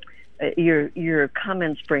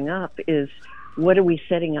comments bring up is, what are we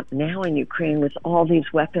setting up now in Ukraine with all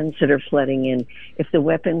these weapons that are flooding in? If the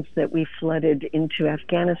weapons that we flooded into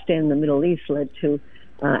Afghanistan, the Middle East, led to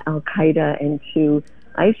Al-Qaeda and to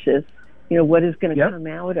ISIS, what is going to come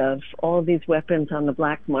out of all of these weapons on the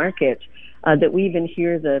black market that we even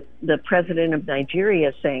hear the president of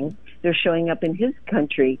Nigeria saying they're showing up in his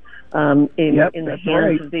country in the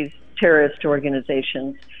hands of these terrorist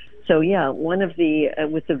organizations. So, one of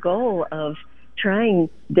with the goal of trying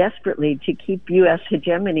desperately to keep U.S.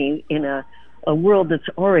 hegemony in a world that's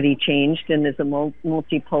already changed and is a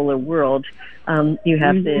multipolar world, you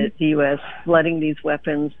have the U.S. flooding these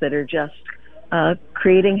weapons that are just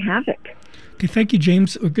creating havoc. Okay, thank you,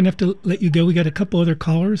 James. We're going to have to let you go. We got a couple other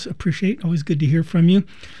callers. Appreciate. Always good to hear from you.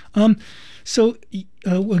 So,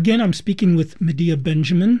 again, I'm speaking with Medea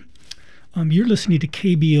Benjamin. You're listening to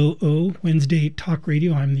KBOO Wednesday Talk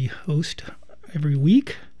Radio. I'm the host every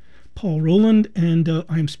week, Paul Rowland, and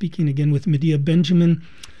I'm speaking again with Medea Benjamin,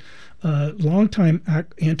 longtime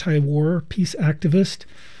anti-war peace activist,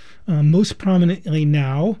 most prominently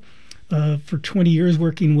now for 20 years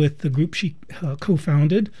working with the group she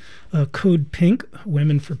co-founded, Code Pink,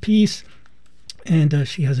 Women for Peace, and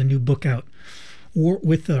she has a new book out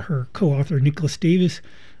with her co-author Nicholas Davis,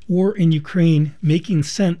 War in Ukraine, Making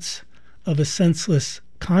Sense of a Senseless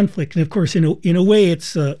Conflict. And of course, in a way, it's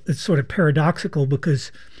sort of paradoxical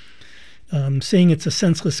because saying it's a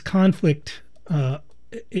senseless conflict,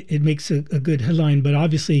 it makes a good headline, but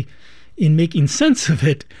obviously in making sense of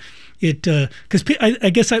it, because I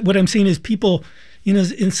guess what I'm saying is people,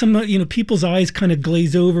 in some, people's eyes kind of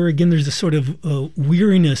glaze over. Again, there's a sort of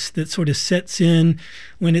weariness that sort of sets in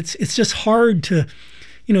when it's just hard to,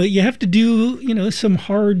 you have to do, some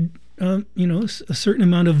hard, a certain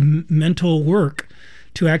amount of mental work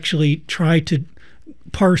to actually try to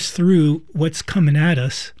parse through what's coming at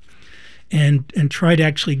us and try to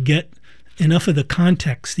actually get enough of the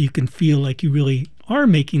context that you can feel like you really are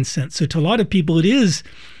making sense. So to a lot of people, it is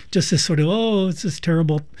just this sort of, it's this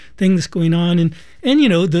terrible thing that's going on. And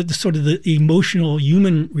the sort of the emotional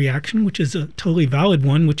human reaction, which is a totally valid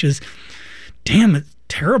one, which is, damn, it's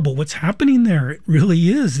terrible what's happening there. It really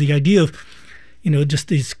is. The idea of, just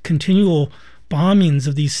these continual bombings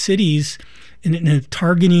of these cities and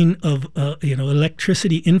targeting of,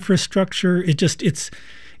 electricity infrastructure.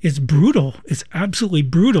 It's brutal. It's absolutely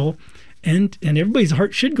brutal. And everybody's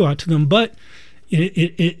heart should go out to them, but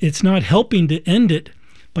it's not helping to end it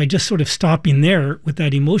by just sort of stopping there with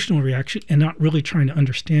that emotional reaction and not really trying to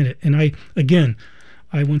understand it. And I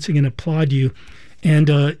once again applaud you. And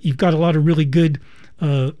you've got a lot of really good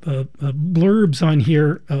blurbs on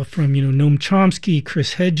here from Noam Chomsky,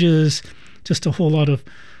 Chris Hedges, just a whole lot of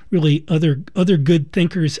really other good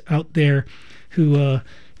thinkers out there who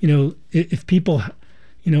if people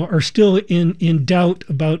are still in doubt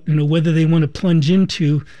about whether they want to plunge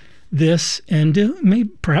into this, and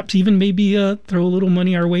perhaps even throw a little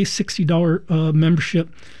money our way. $60 membership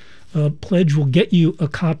pledge will get you a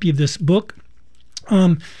copy of this book.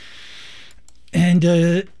 And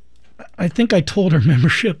I think I told our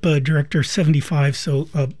membership director 75, so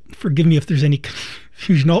forgive me if there's any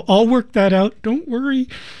I'll work that out. Don't worry.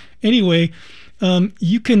 Anyway,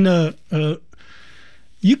 you can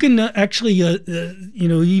actually,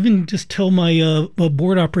 even just tell my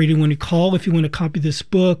board operator when you call if you want to copy this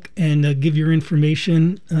book and give your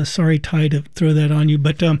information. Sorry, Ty, to throw that on you,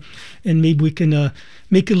 but and maybe we can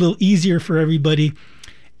make it a little easier for everybody.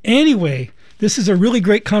 Anyway, this is a really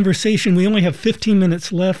great conversation. We only have 15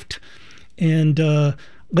 minutes left, and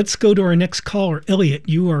let's go to our next caller. Elliot,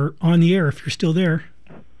 you are on the air if you're still there.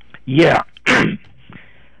 Yeah.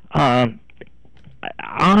 I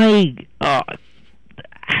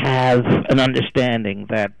have an understanding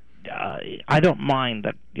that I don't mind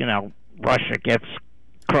that, Russia gets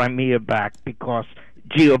Crimea back because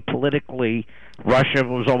geopolitically Russia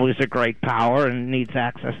was always a great power and needs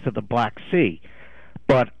access to the Black Sea.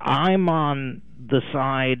 But I'm on the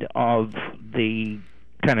side of the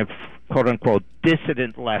kind of quote-unquote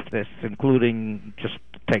dissident leftists, including, just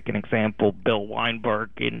to take an example, Bill Weinberg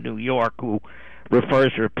in New York, who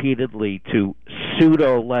refers repeatedly to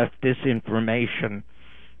pseudo-left disinformation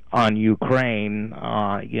on Ukraine,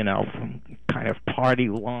 from kind of party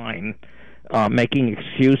line, making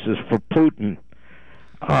excuses for Putin.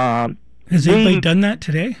 Has anybody done that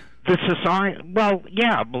today? The society, well,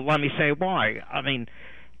 yeah, but let me say why. I mean,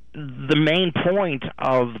 the main point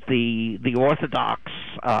of the Orthodox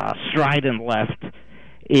strident left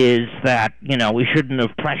is that, we shouldn't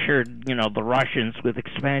have pressured, the Russians with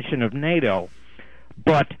expansion of NATO.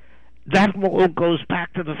 But that goes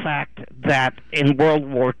back to the fact that in World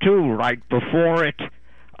War II, right before it,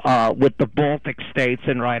 with the Baltic states,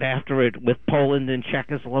 and right after it with Poland and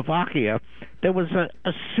Czechoslovakia, there was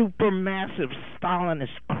a supermassive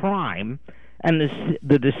Stalinist crime, and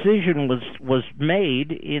the decision was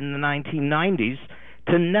made in the 1990s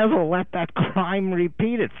to never let that crime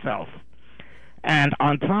repeat itself. And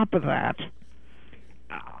on top of that,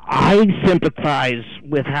 I sympathize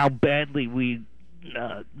with how badly we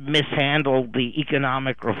mishandled the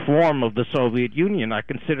economic reform of the Soviet Union. I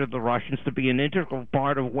consider the Russians to be an integral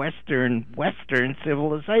part of Western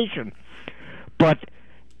civilization. But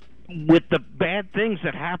with the bad things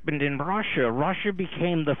that happened in Russia, Russia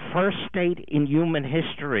became the first state in human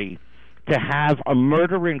history to have a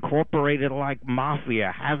murder incorporated like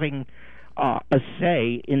mafia having a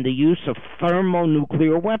say in the use of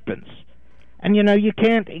thermonuclear weapons. And, you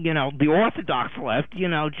can't, the Orthodox left,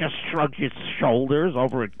 just shrugs its shoulders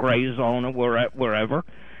over at Gray Zone or wherever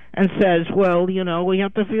and says, well, we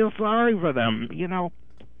have to feel sorry for them.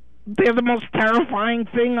 They're the most terrifying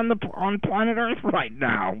thing on planet Earth right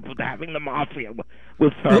now, with having the mafia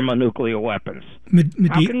with thermonuclear weapons.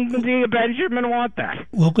 How can Medea Benjamin want that?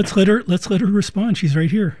 Well, let's let her respond. She's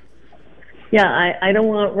right here. Yeah, I don't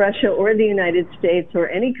want Russia or the United States or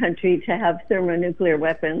any country to have thermonuclear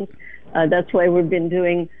weapons. That's why we've been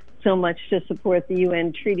doing so much to support the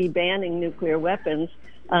UN treaty banning nuclear weapons.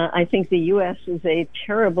 I think the U.S. is a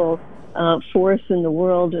terrible force in the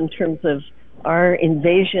world in terms of our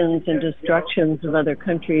invasions and destructions of other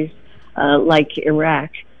countries like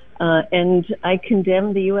Iraq. And I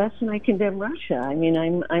condemn the U.S. and I condemn Russia. I mean,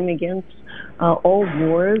 I'm against all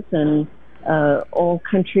wars and all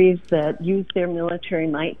countries that use their military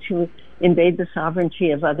might to invade the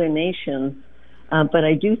sovereignty of other nations. But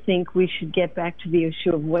I do think we should get back to the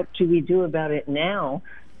issue of what do we do about it now?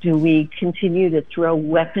 Do we continue to throw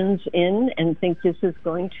weapons in and think this is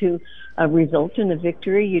going to result in a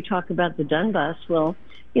victory? You talk about the Donbass. Well,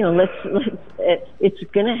 it's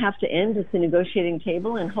going to have to end at the negotiating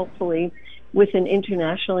table, and hopefully with an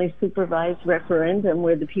internationally supervised referendum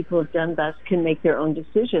where the people of Donbass can make their own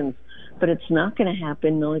decisions. But it's not going to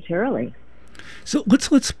happen militarily. So let's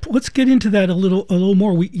get into that a little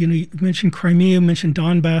more. You mentioned Crimea, mentioned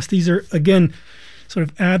Donbass. These are again sort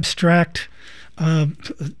of abstract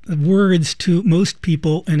words to most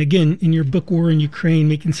people. And again, in your book War in Ukraine,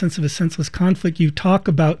 Making Sense of a Senseless Conflict, you talk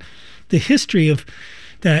about the history of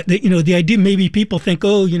that. The idea, maybe people think,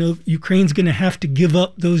 Ukraine's going to have to give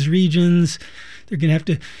up those regions. They're going to have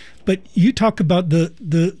to, but you talk about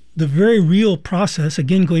the very real process.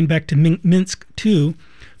 Again, going back to Minsk II.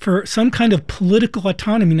 For some kind of political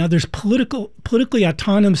autonomy. Now, there's politically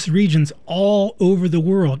autonomous regions all over the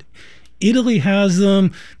world. Italy has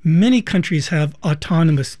them. Many countries have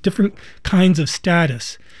autonomous, different kinds of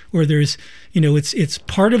status, where there's, it's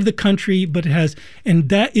part of the country, but it has, and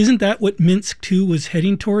that isn't that what Minsk II was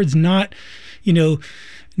heading towards? Not wrenching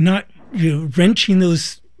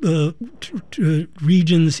those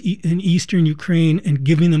regions in eastern Ukraine and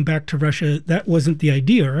giving them back to Russia. That wasn't the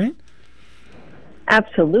idea, right?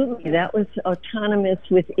 Absolutely. That was autonomous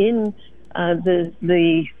within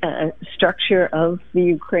the structure of the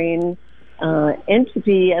Ukraine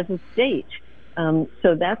entity as a state.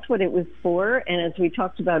 So that's what it was for. And as we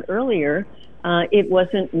talked about earlier, it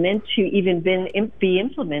wasn't meant to even be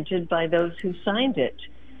implemented by those who signed it.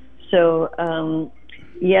 So,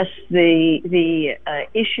 yes, the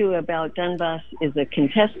issue about Donbass is a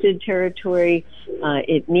contested territory.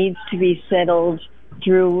 It needs to be settled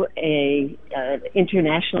through a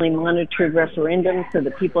internationally monitored referendum so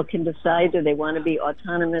that people can decide, do they want to be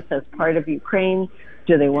autonomous as part of Ukraine?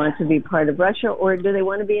 Do they want to be part of Russia? Or do they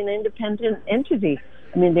want to be an independent entity?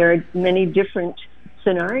 I mean, there are many different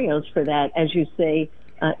scenarios for that, as you say,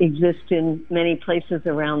 exist in many places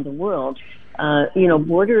around the world.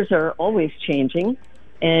 Borders are always changing,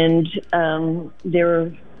 and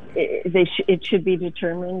it should be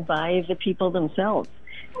determined by the people themselves.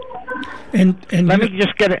 And let me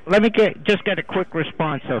just get a quick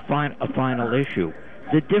response to a final issue.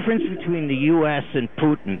 The difference between the U.S. and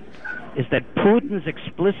Putin is that Putin's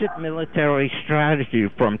explicit military strategy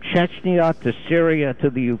from Chechnya to Syria to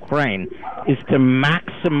the Ukraine is to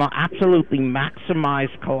absolutely maximize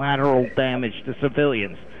collateral damage to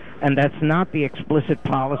civilians. And that's not the explicit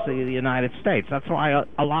policy of the United States. That's why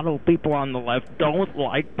a lot of people on the left don't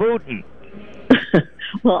like Putin.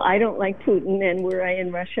 Well, I don't like Putin, and were I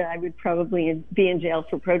in Russia, I would probably be in jail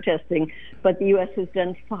for protesting. But the U.S. has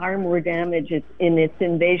done far more damage in its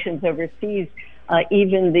invasions overseas.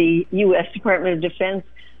 Even the U.S. Department of Defense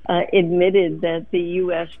admitted that the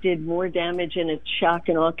U.S. did more damage in its shock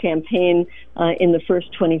and awe campaign in the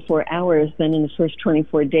first 24 hours than in the first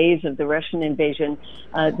 24 days of the Russian invasion.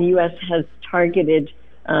 The U.S. has targeted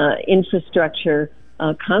infrastructure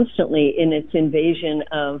constantly in its invasion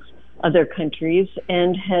of other countries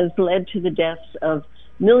and has led to the deaths of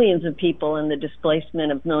millions of people and the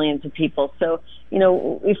displacement of millions of people. So,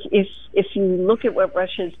 if you look at what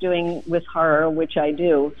Russia is doing with horror, which I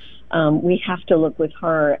do, we have to look with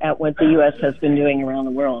horror at what the U.S. has been doing around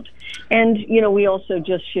the world. And, we also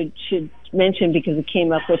just should mention, because it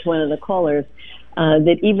came up with one of the callers,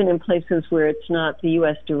 that even in places where it's not the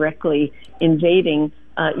U.S. directly invading,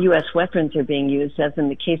 U.S. weapons are being used, as in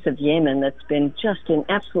the case of Yemen. That's been just an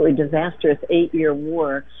absolutely disastrous 8-year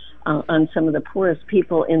war on some of the poorest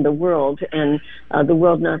people in the world, and the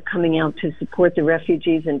world not coming out to support the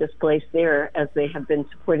refugees and displaced there as they have been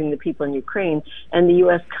supporting the people in Ukraine, and the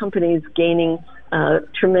U.S. companies gaining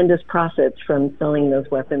tremendous profits from selling those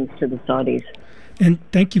weapons to the Saudis. And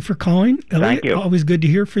thank you for calling, Elliot. Thank you. Always good to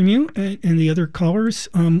hear from you and the other callers.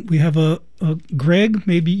 We have a Greg.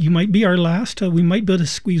 Maybe you might be our last. We might be able to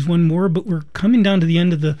squeeze one more, but we're coming down to the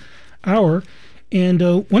end of the hour.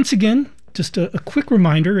 And once again, just a quick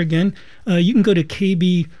reminder. Again, you can go to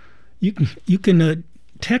KB. You can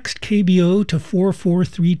text KBO to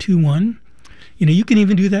 44321. You can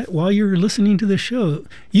even do that while you're listening to the show.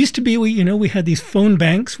 Used to be, we had these phone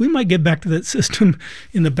banks. We might get back to that system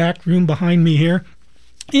in the back room behind me here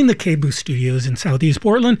in the KBOO studios in Southeast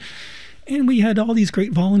Portland. And we had all these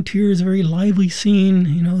great volunteers, a very lively scene.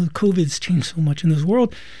 COVID's changed so much in this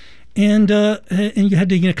world. And you had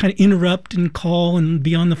to kind of interrupt and call and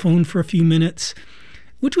be on the phone for a few minutes,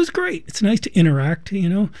 which was great. It's nice to interact,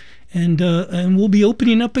 And we'll be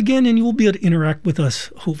opening up again, and you will be able to interact with us,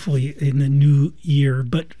 hopefully, in the new year.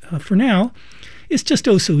 But for now, it's just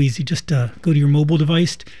so easy. Just go to your mobile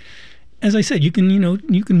device. As I said, you can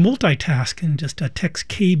multitask and just text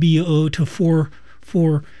KBO to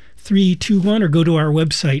 44321 or go to our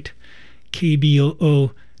website,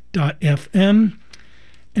 kboo.fm.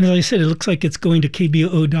 And as I said, it looks like it's going to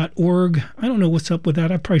kboo.org. I don't know what's up with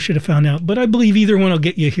that. I probably should have found out. But I believe either one will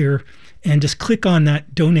get you here. And just click on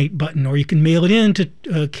that donate button, or you can mail it in to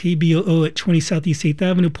KBOO at 20 Southeast 8th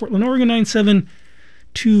Avenue, Portland, Oregon,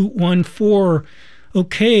 97214.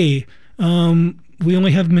 Okay, we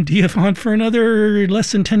only have Medea on for another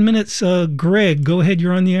less than 10 minutes. Greg, go ahead.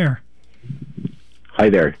 You're on the air. Hi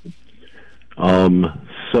there.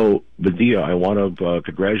 So, Medea, I want to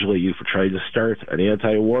congratulate you for trying to start an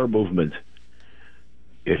anti-war movement.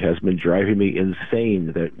 It has been driving me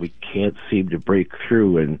insane that we can't seem to break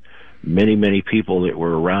through, and many people that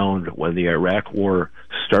were around when the Iraq War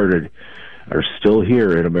started are still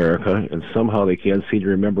here in America, and somehow they can't seem to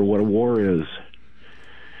remember what a war is.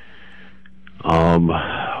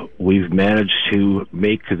 We've managed to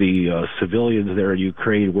make the civilians there in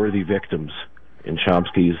Ukraine worthy victims, in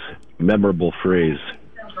Chomsky's memorable phrase.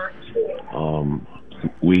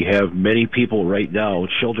 We have many people right now,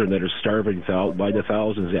 children that are starving by the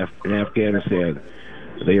thousands in Afghanistan.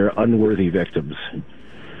 They are unworthy victims.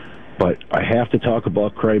 But I have to talk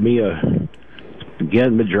about Crimea.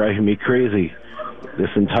 Again, been driving me crazy. This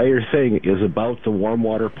entire thing is about the warm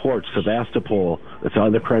water port, Sevastopol, that's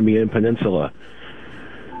on the Crimean Peninsula.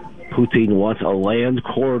 Putin wants a land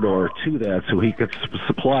corridor to that so he could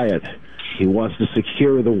supply it. He wants to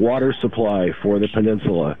secure the water supply for the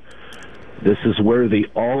peninsula. This is where the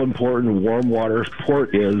all-important warm water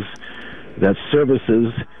port is that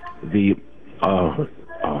services the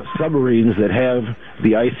submarines that have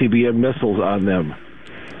the ICBM missiles on them.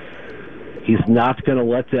 He's not going to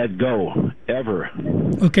let that go, ever.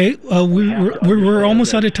 Okay, we're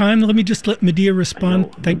almost out of time. Let me just let Medea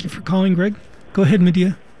respond. Thank you for calling, Greg. Go ahead,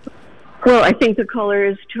 Medea. Well, I think the caller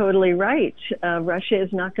is totally right. Russia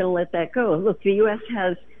is not going to let that go. Look, the U.S.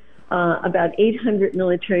 has about 800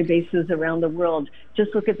 military bases around the world.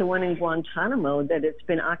 Just look at the one in Guantanamo that it's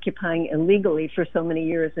been occupying illegally for so many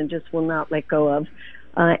years and just will not let go of,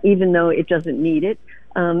 even though it doesn't need it.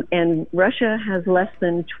 And Russia has less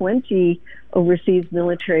than 20 overseas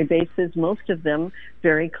military bases, most of them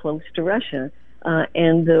very close to Russia.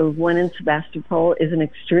 And the one in Sebastopol is an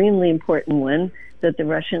extremely important one that the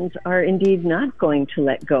Russians are indeed not going to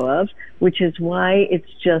let go of, which is why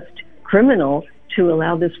it's just criminal to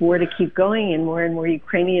allow this war to keep going and more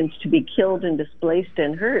Ukrainians to be killed and displaced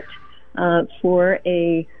and hurt for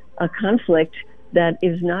a conflict that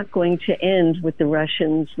is not going to end with the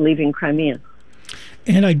Russians leaving Crimea.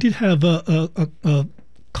 And I did have a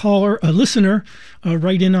caller, a listener,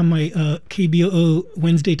 write in on my KBOO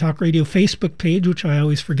Wednesday Talk Radio Facebook page, which I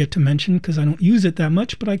always forget to mention because I don't use it that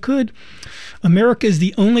much, but I could. America is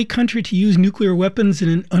the only country to use nuclear weapons in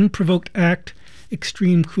an unprovoked act,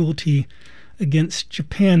 extreme cruelty against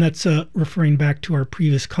Japan. That's referring back to our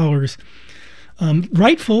previous callers.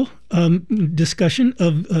 Rightful discussion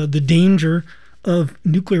of the danger of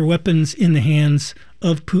nuclear weapons in the hands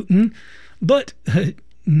of Putin, but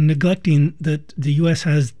neglecting that the U.S.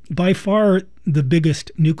 has by far the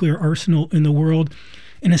biggest nuclear arsenal in the world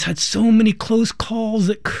and has had so many close calls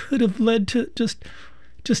that could have led to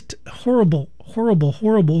just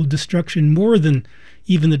horrible destruction, more than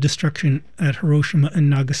even the destruction at Hiroshima and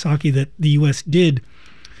Nagasaki that the U.S. did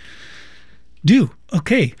do.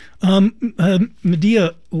 Okay.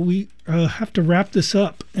 Medea, we have to wrap this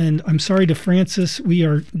up, and I'm sorry to Francis. We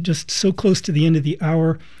are just so close to the end of the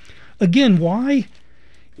hour. Again, why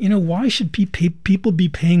should people be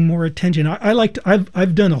paying more attention?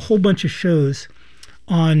 I've done a whole bunch of shows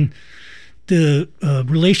on the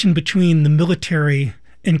relation between the military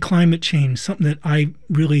and climate change, something that I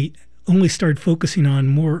really only started focusing on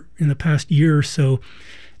more in the past year or so,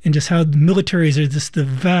 and just how the militaries are just the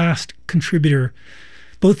vast contributor,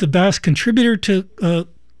 both the vast contributor to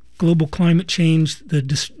global climate change, the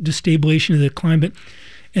destabilization of the climate,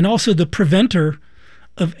 and also the preventer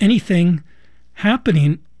of anything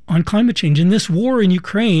happening on climate change. In this war in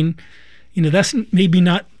Ukraine, that's maybe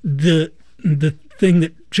not the thing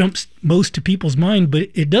that jumps most to people's mind, but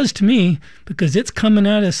it does to me, because it's coming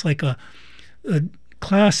at us like a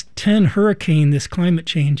class 10 hurricane, this climate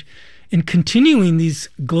change, and continuing these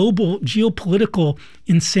global geopolitical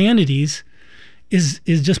insanities is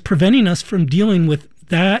just preventing us from dealing with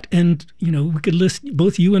that. And, we could list,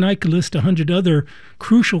 both you and I could list 100 other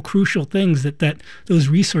crucial things that those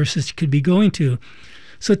resources could be going to.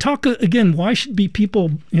 So talk again, why should be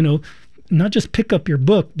people, not just pick up your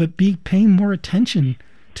book, but be paying more attention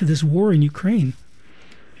to this war in Ukraine?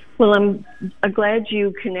 Well, I'm glad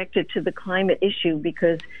you connected to the climate issue,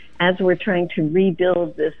 because as we're trying to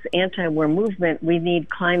rebuild this anti-war movement, we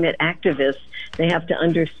need climate activists. They have to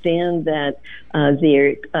understand that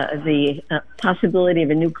the possibility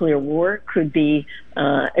of a nuclear war could be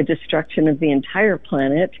a destruction of the entire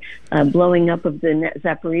planet. Blowing up of the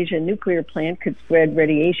Zaporizhia nuclear plant could spread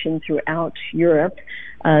radiation throughout Europe.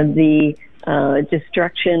 The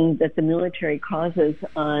destruction that the military causes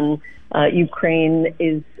on Ukraine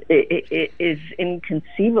is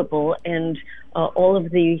inconceivable, and all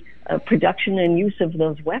of the production and use of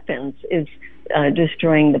those weapons is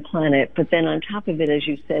destroying the planet. But then on top of it, as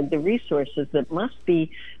you said, the resources that must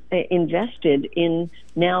be invested in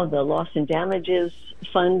now the loss and damages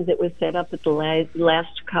fund that was set up at the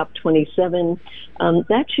last COP27,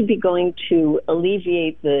 that should be going to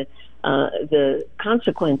alleviate the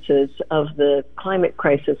consequences of the climate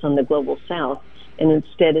crisis on the global south, and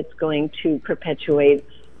instead it's going to perpetuate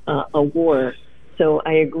a war. So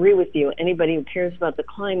I agree with you. Anybody who cares about the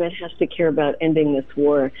climate has to care about ending this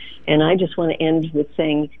war. And I just want to end with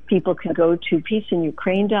saying people can go to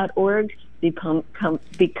peaceinukraine.org,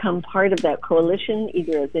 become part of that coalition,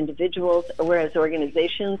 either as individuals or as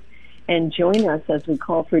organizations, and join us as we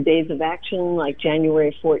call for days of action like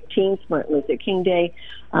January 14th, Martin Luther King Day,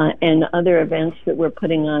 and other events that we're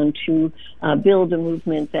putting on to build a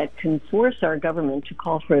movement that can force our government to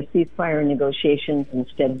call for a ceasefire and negotiations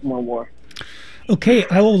instead of more war. Okay,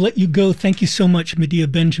 I will let you go. Thank you so much, Medea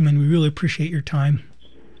Benjamin. We really appreciate your time.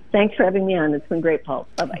 Thanks for having me on. It's been great, Paul.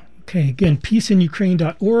 Bye-bye. Okay, again,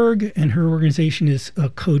 peaceinukraine.org, and her organization is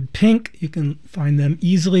Code Pink. You can find them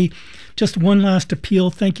easily. Just one last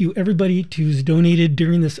appeal. Thank you, everybody, who's donated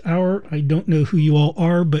during this hour. I don't know who you all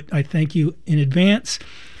are, but I thank you in advance.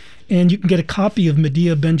 And you can get a copy of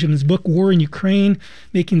Medea Benjamin's book, War in Ukraine,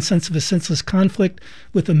 Making Sense of a Senseless Conflict,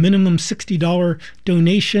 with a minimum $60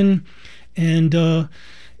 donation. And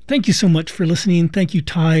thank you so much for listening. Thank you,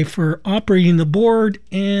 Ty, for operating the board.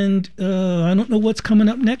 And I don't know what's coming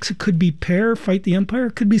up next. It could be Pair, Fight the Empire.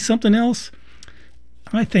 It could be something else.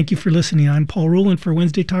 I thank you for listening. I'm Paul Rowland for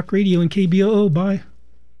Wednesday Talk Radio and KBOO. Bye.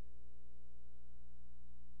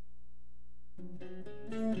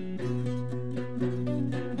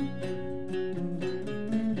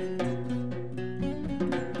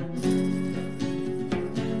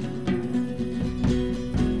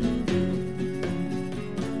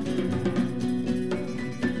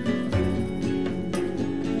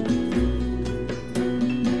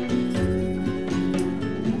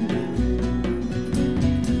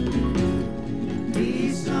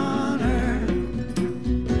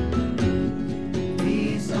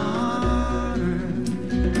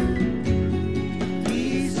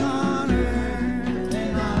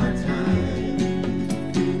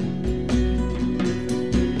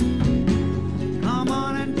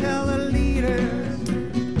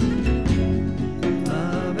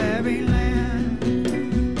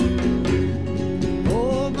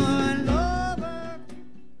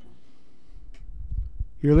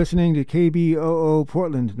 You're listening to KBOO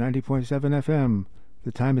Portland, 90.7 FM.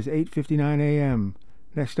 The time is 8:59 a.m.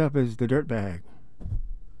 Next up is The Dirtbag.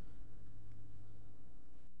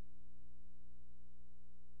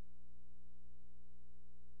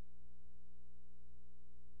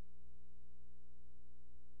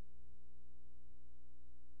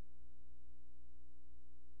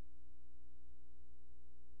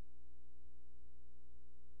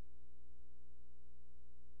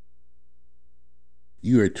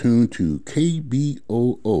 You are tuned to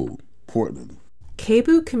KBOO, Portland.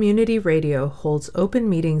 KBOO Community Radio holds open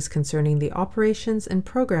meetings concerning the operations and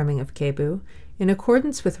programming of KBOO in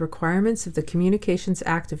accordance with requirements of the Communications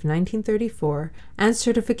Act of 1934 and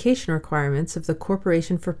certification requirements of the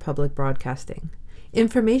Corporation for Public Broadcasting.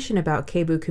 Information about KBOO